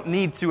work, we don't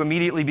need to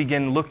immediately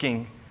begin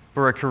looking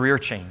for a career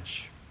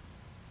change.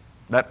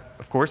 That,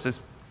 of course,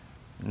 is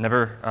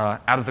never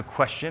out of the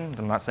question.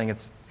 I'm not saying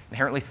it's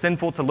inherently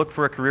sinful to look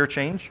for a career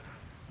change,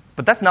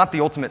 but that's not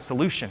the ultimate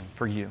solution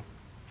for you.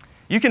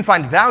 You can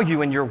find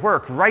value in your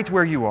work right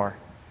where you are.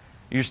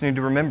 You just need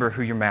to remember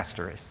who your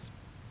master is.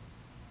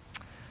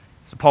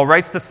 So Paul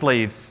writes to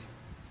slaves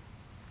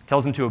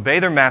tells them to obey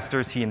their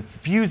masters. He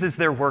infuses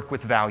their work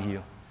with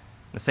value.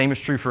 The same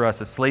is true for us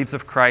as slaves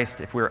of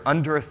Christ. If we're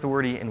under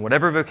authority in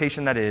whatever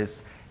vocation that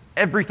is,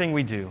 everything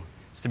we do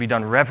is to be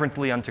done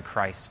reverently unto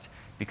Christ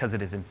because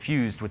it is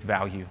infused with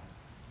value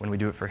when we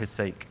do it for his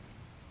sake.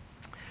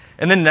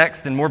 And then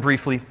next, and more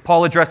briefly,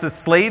 Paul addresses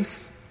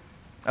slaves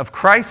of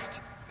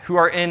Christ who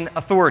are in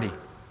authority.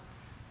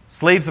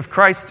 Slaves of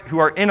Christ who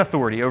are in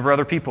authority over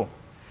other people.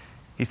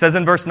 He says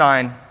in verse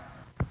 9,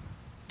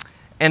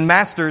 "And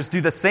masters,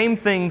 do the same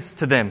things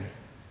to them,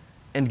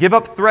 and give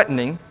up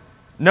threatening,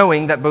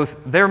 knowing that both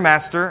their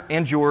master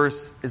and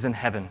yours is in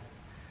heaven,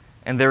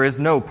 and there is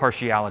no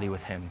partiality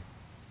with him."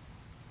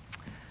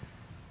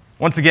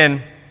 Once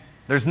again,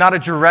 there's not a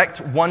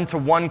direct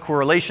one-to-one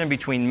correlation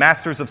between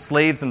masters of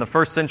slaves in the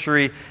first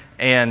century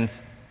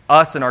and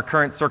us in our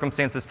current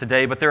circumstances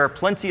today, but there are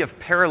plenty of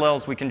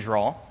parallels we can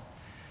draw,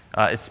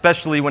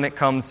 especially when it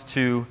comes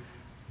to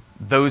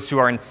those who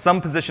are in some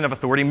position of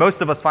authority.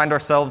 Most of us find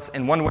ourselves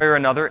in one way or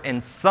another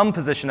in some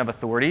position of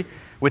authority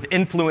with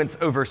influence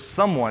over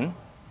someone.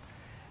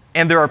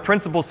 And there are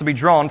principles to be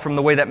drawn from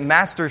the way that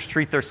masters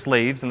treat their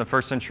slaves in the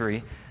first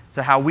century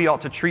to how we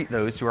ought to treat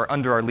those who are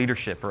under our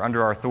leadership or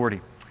under our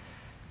authority.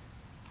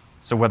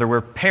 So whether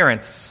we're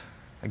parents,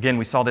 again,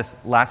 we saw this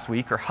last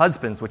week, or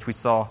husbands, which we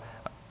saw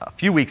a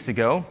few weeks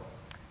ago,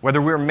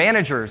 whether we're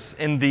managers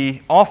in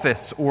the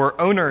office or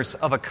owners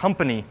of a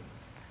company,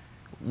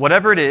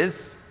 whatever it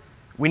is,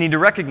 we need to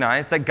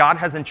recognize that God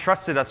has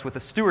entrusted us with a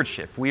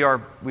stewardship.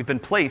 We've been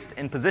placed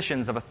in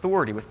positions of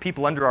authority with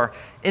people under our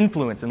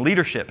influence and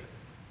leadership.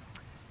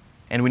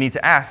 And we need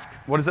to ask,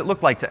 what does it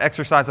look like to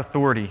exercise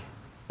authority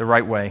the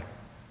right way?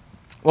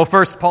 Well,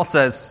 first, Paul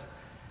says,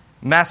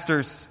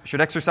 masters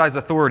should exercise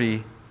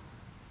authority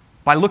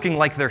by looking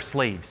like their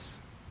slaves.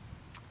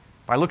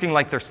 By looking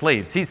like their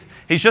slaves. He's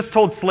just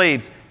told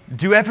slaves,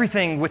 do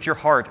everything with your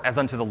heart as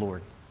unto the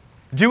Lord.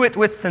 Do it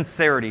with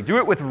sincerity. Do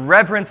it with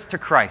reverence to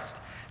Christ.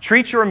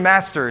 Treat your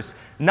masters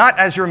not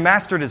as your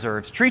master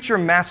deserves. Treat your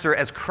master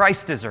as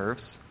Christ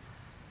deserves.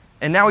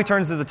 And now he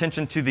turns his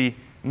attention to the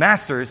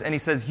masters, and he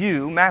says,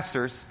 you,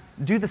 masters,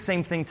 do the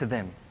same thing to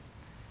them.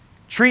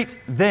 Treat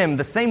them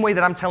the same way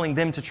that I'm telling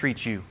them to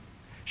treat you.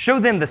 Show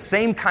them the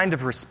same kind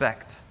of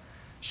respect.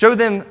 Show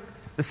them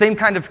the same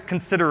kind of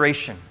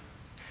consideration.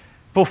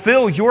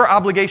 Fulfill your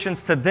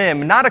obligations to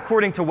them, not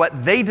according to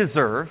what they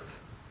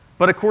deserve,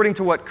 but according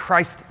to what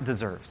Christ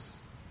deserves.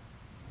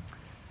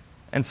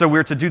 And so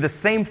we're to do the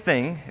same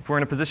thing, if we're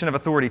in a position of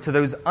authority, to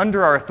those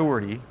under our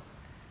authority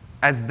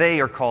as they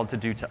are called to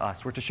do to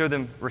us. We're to show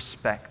them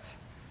respect,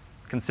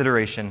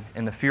 consideration,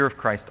 and the fear of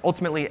Christ,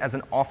 ultimately as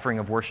an offering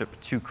of worship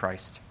to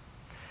Christ.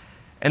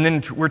 And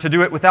then we're to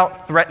do it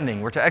without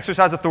threatening. We're to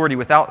exercise authority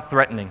without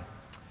threatening.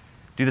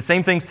 Do the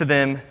same things to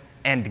them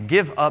and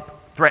give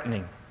up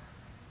threatening.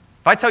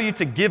 If I tell you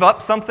to give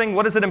up something,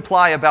 what does it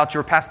imply about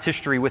your past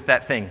history with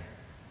that thing?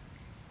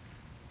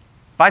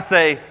 If I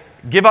say,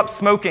 give up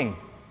smoking,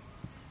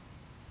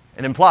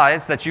 it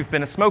implies that you've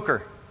been a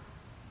smoker.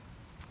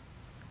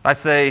 If I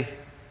say,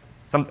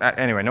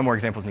 anyway, no more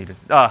examples needed.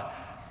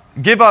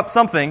 Give up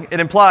something, it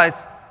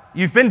implies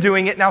you've been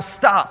doing it, now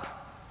stop.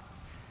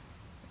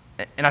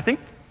 And I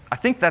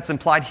think that's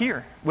implied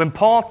here. When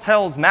Paul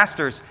tells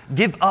masters,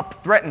 give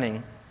up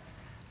threatening,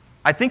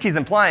 I think he's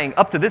implying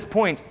up to this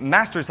point,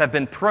 masters have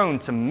been prone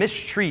to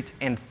mistreat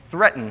and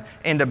threaten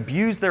and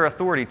abuse their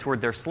authority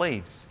toward their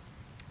slaves.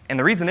 And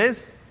the reason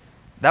is,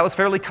 that was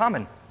fairly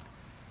common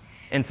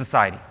in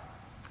society.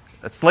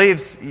 The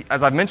slaves,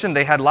 as I've mentioned,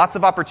 they had lots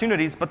of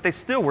opportunities, but they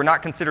still were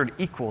not considered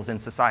equals in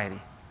society.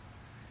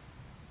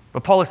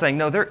 But Paul is saying,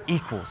 no, they're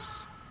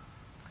equals.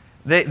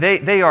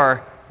 They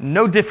are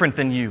no different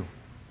than you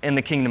in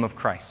the kingdom of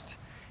Christ.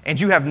 And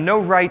you have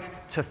no right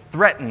to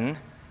threaten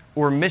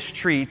or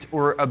mistreat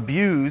or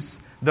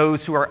abuse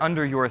those who are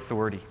under your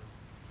authority.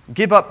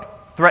 Give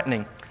up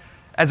threatening.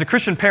 As a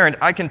Christian parent,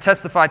 I can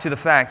testify to the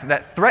fact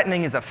that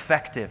threatening is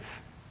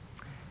effective.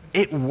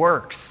 It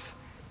works,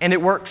 and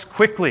it works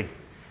quickly.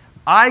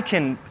 I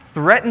can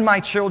threaten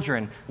my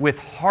children with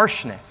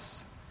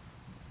harshness.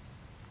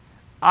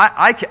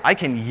 I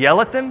can yell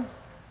at them.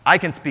 I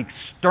can speak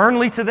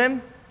sternly to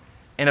them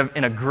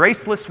in a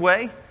graceless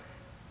way.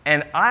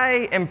 And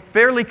I am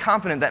fairly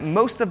confident that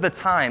most of the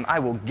time I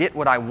will get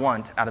what I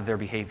want out of their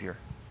behavior.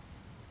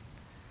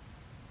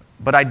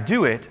 But I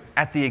do it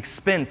at the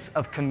expense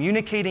of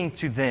communicating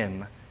to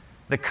them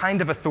the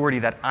kind of authority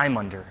that I'm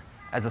under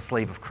as a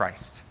slave of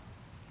Christ.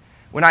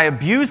 When I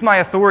abuse my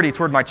authority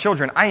toward my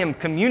children, I am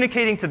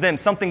communicating to them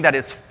something that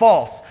is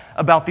false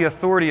about the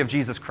authority of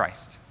Jesus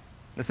Christ.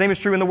 The same is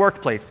true in the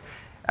workplace.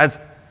 As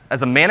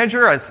a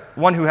manager, as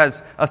one who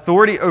has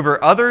authority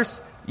over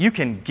others, you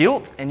can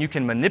guilt and you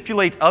can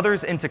manipulate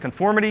others into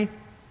conformity.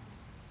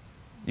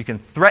 You can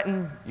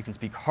threaten, you can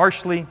speak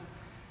harshly,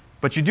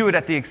 but you do it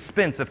at the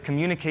expense of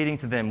communicating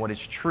to them what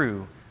is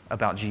true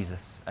about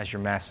Jesus as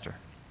your master.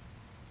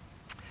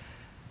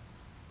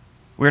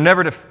 We're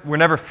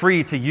never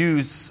free to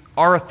use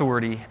our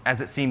authority as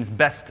it seems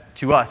best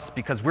to us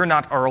because we're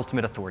not our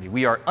ultimate authority.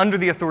 We are under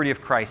the authority of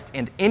Christ,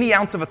 and any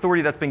ounce of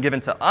authority that's been given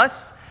to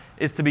us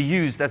is to be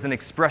used as an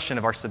expression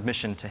of our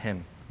submission to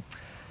him.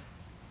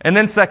 And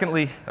then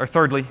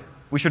thirdly,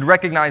 we should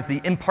recognize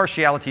the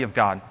impartiality of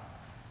God.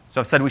 So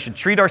I've said we should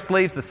treat our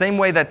slaves the same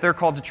way that they're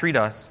called to treat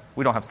us.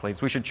 We don't have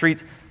slaves. We should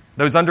treat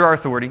those under our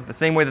authority the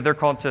same way that they're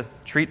called to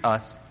treat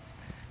us.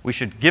 We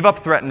should give up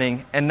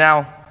threatening. And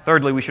now,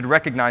 thirdly, we should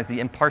recognize the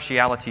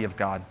impartiality of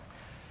God.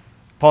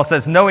 Paul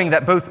says, knowing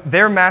that both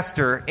their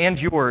master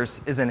and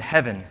yours is in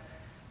heaven,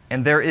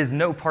 and there is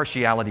no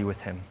partiality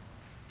with him.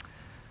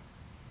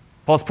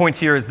 Paul's point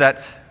here is that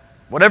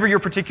whatever your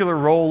particular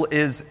role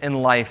is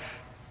in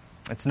life,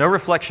 it's no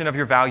reflection of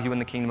your value in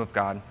the kingdom of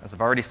God, as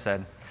I've already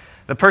said.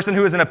 The person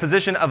who is in a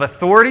position of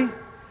authority,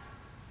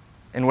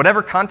 in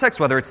whatever context,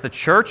 whether it's the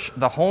church,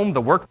 the home,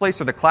 the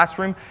workplace, or the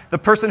classroom, the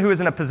person who is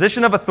in a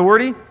position of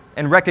authority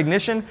and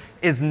recognition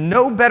is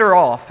no better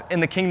off in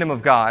the kingdom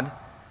of God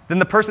than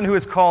the person who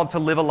is called to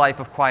live a life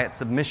of quiet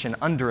submission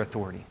under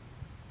authority.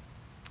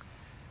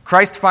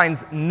 Christ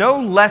finds no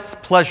less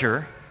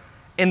pleasure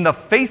in the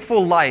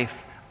faithful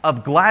life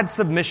of glad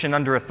submission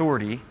under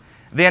authority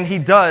than he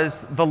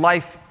does the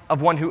life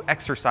of one who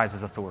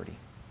exercises authority.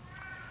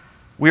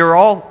 We are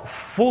all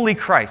fully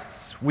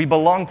Christ's. We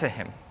belong to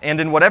him. And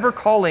in whatever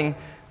calling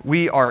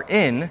we are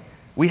in,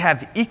 we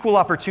have equal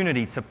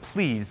opportunity to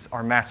please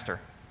our master.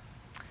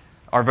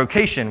 Our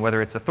vocation,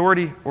 whether it's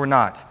authority or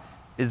not,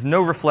 is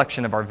no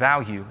reflection of our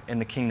value in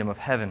the kingdom of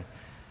heaven.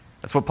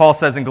 That's what Paul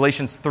says in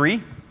Galatians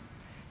 3.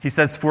 He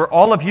says, "For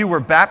all of you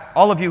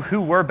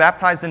who were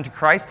baptized into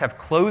Christ have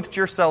clothed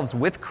yourselves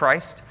with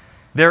Christ.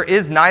 There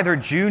is neither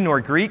Jew nor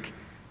Greek.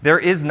 There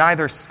is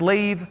neither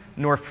slave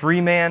nor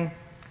free man.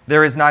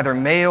 There is neither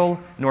male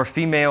nor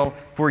female,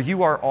 for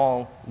you are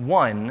all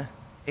one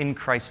in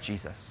Christ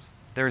Jesus."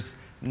 There's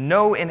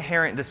no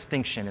inherent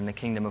distinction in the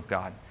kingdom of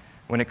God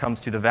when it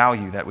comes to the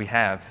value that we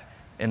have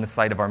in the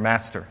sight of our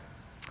master.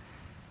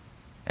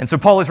 And so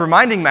Paul is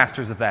reminding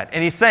masters of that.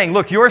 And he's saying,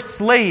 look, your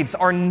slaves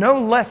are no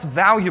less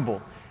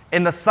valuable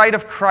in the sight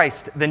of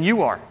Christ than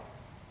you are.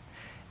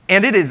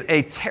 And it is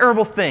a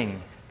terrible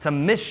thing to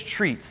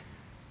mistreat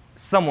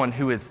someone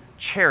who is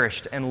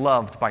cherished and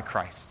loved by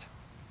Christ.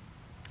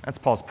 That's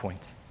Paul's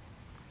point.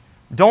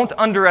 Don't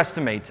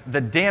underestimate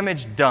the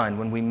damage done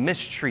when we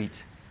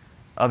mistreat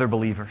other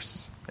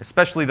believers,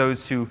 especially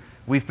those who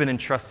we've been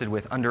entrusted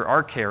with under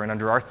our care and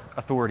under our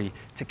authority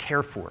to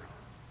care for.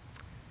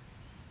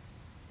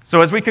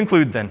 So as we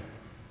conclude then,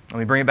 let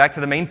me bring it back to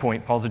the main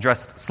point. Paul's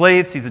addressed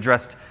slaves, he's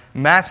addressed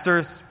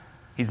masters.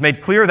 He's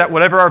made clear that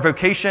whatever our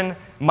vocation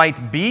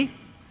might be,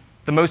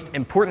 the most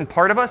important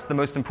part of us, the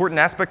most important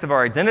aspect of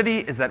our identity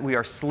is that we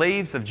are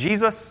slaves of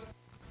Jesus.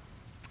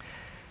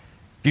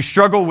 If you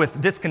struggle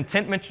with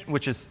discontentment,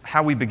 which is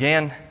how we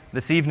began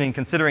this evening,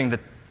 considering the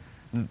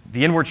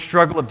inward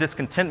struggle of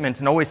discontentment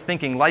and always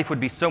thinking life would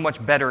be so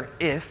much better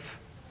if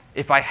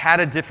I had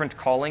a different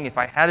calling, if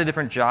I had a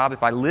different job,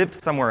 if I lived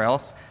somewhere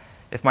else,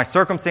 if my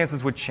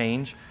circumstances would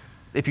change.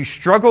 If you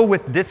struggle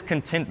with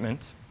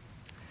discontentment,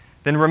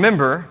 then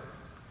remember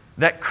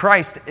that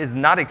Christ is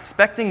not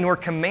expecting nor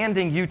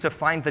commanding you to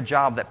find the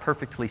job that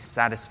perfectly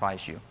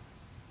satisfies you.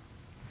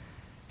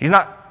 He's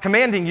not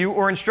commanding you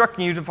or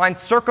instructing you to find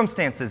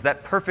circumstances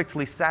that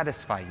perfectly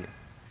satisfy you.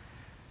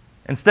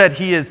 Instead,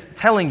 he is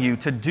telling you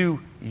to do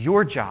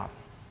your job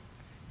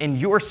in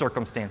your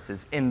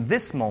circumstances, in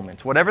this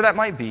moment, whatever that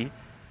might be,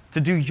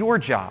 to do your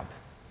job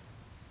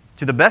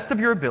to the best of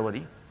your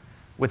ability,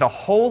 with a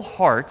whole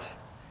heart,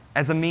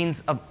 as a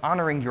means of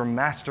honoring your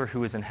master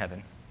who is in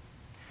heaven.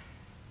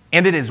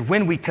 And it is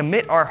when we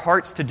commit our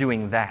hearts to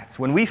doing that,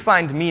 when we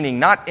find meaning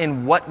not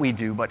in what we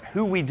do, but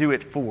who we do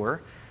it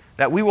for,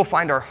 that we will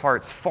find our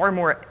hearts far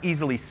more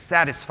easily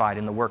satisfied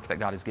in the work that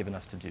God has given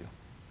us to do.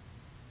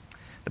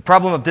 The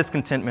problem of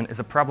discontentment is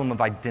a problem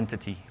of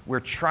identity. We're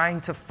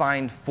trying to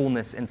find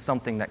fullness in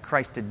something that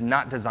Christ did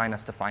not design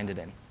us to find it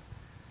in.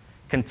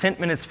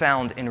 Contentment is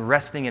found in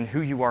resting in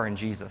who you are in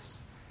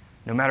Jesus,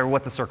 no matter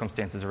what the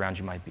circumstances around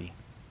you might be.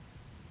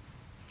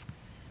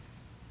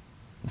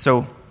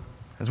 So,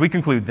 as we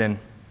conclude then,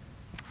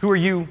 who are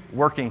you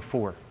working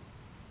for?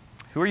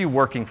 Who are you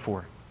working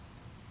for?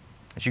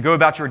 As you go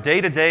about your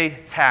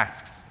day-to-day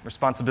tasks,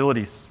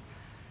 responsibilities,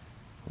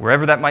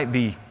 wherever that might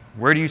be,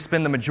 where do you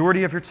spend the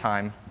majority of your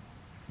time?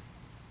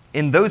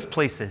 In those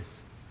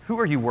places, who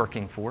are you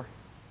working for?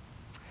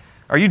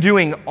 Are you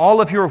doing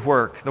all of your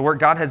work, the work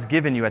God has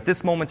given you at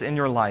this moment in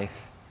your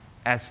life,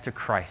 as to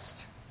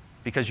Christ,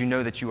 because you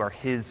know that you are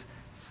his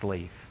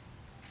slave?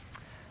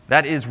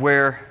 That is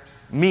where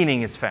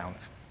meaning is found.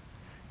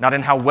 Not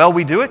in how well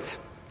we do it,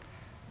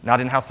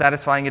 not in how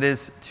satisfying it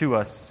is to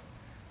us,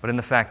 but in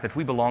the fact that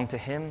we belong to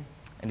him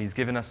and he's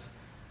given us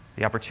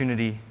the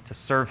opportunity to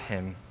serve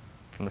him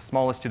from the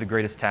smallest to the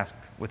greatest task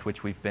with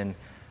which we've been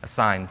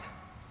assigned.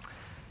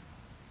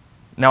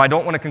 Now, I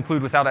don't want to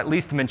conclude without at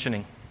least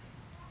mentioning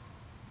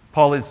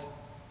Paul is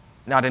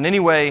not in any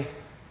way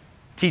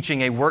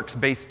teaching a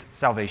works-based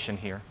salvation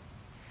here.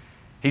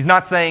 He's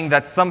not saying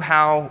that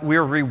somehow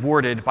we're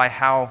rewarded by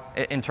how,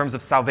 in terms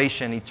of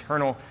salvation,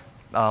 eternal,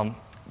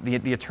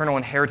 the eternal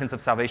inheritance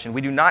of salvation.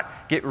 We do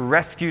not get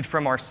rescued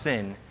from our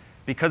sin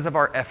because of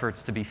our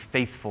efforts to be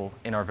faithful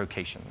in our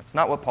vocation. That's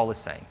not what Paul is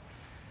saying.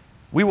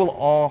 We will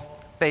all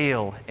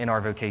fail in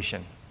our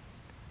vocation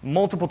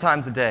multiple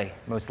times a day,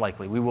 most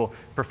likely. We will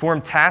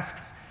perform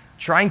tasks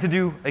trying to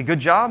do a good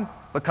job,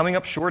 but coming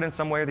up short in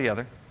some way or the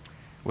other.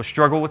 We'll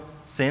struggle with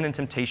sin and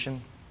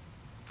temptation.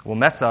 We'll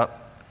mess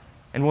up,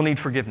 and we'll need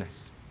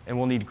forgiveness, and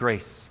we'll need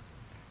grace.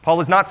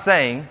 Paul is not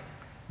saying,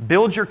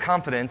 build your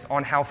confidence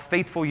on how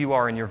faithful you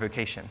are in your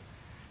vocation.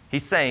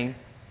 He's saying,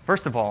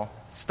 first of all,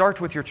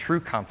 start with your true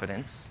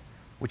confidence,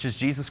 which is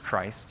Jesus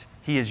Christ.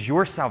 He is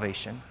your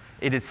salvation.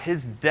 It is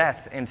his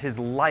death and his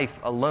life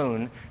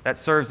alone that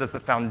serves as the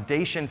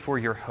foundation for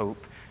your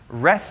hope.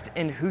 Rest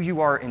in who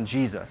you are in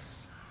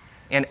Jesus.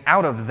 And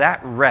out of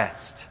that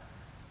rest,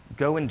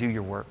 go and do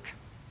your work,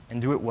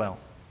 and do it well,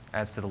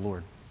 as to the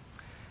Lord.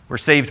 We're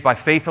saved by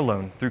faith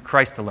alone, through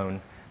Christ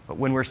alone. But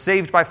when we're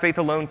saved by faith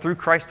alone, through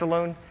Christ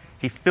alone,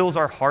 he fills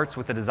our hearts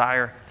with a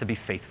desire to be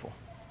faithful.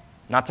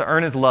 Not to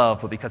earn his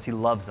love, but because he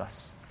loves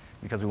us,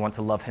 because we want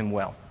to love him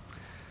well.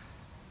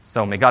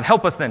 So may God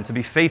help us then to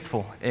be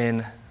faithful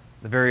in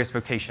the various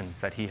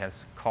vocations that he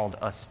has called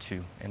us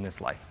to in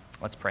this life.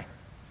 Let's pray.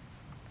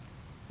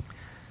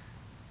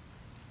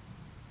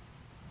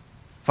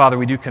 Father,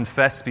 we do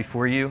confess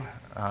before you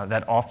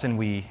that often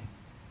we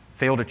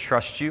fail to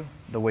trust you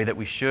the way that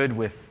we should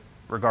with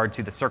regard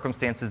to the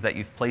circumstances that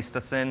you've placed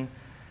us in,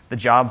 the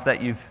jobs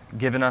that you've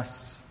given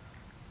us,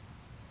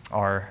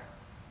 our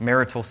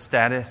marital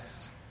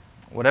status,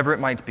 whatever it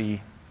might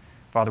be.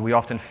 Father, we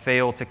often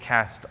fail to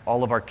cast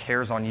all of our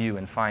cares on you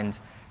and find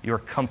your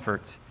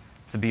comfort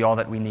to be all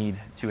that we need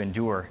to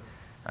endure.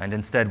 And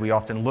instead, we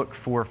often look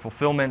for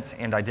fulfillment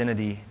and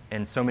identity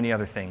in so many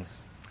other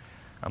things.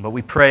 But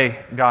we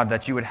pray, God,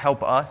 that you would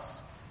help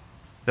us,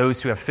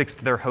 those who have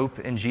fixed their hope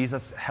in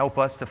Jesus, help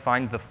us to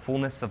find the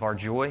fullness of our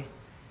joy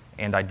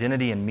and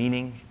identity and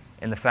meaning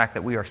in the fact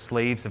that we are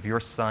slaves of your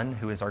Son,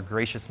 who is our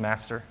gracious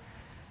Master.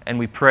 And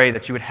we pray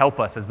that you would help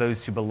us as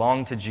those who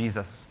belong to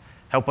Jesus,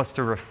 help us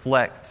to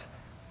reflect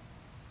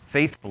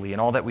faithfully in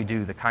all that we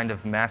do the kind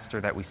of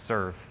Master that we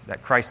serve,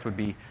 that Christ would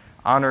be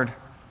honored,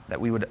 that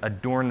we would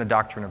adorn the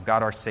doctrine of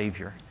God our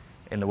Savior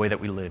in the way that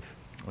we live.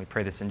 We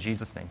pray this in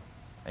Jesus' name.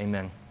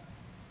 Amen.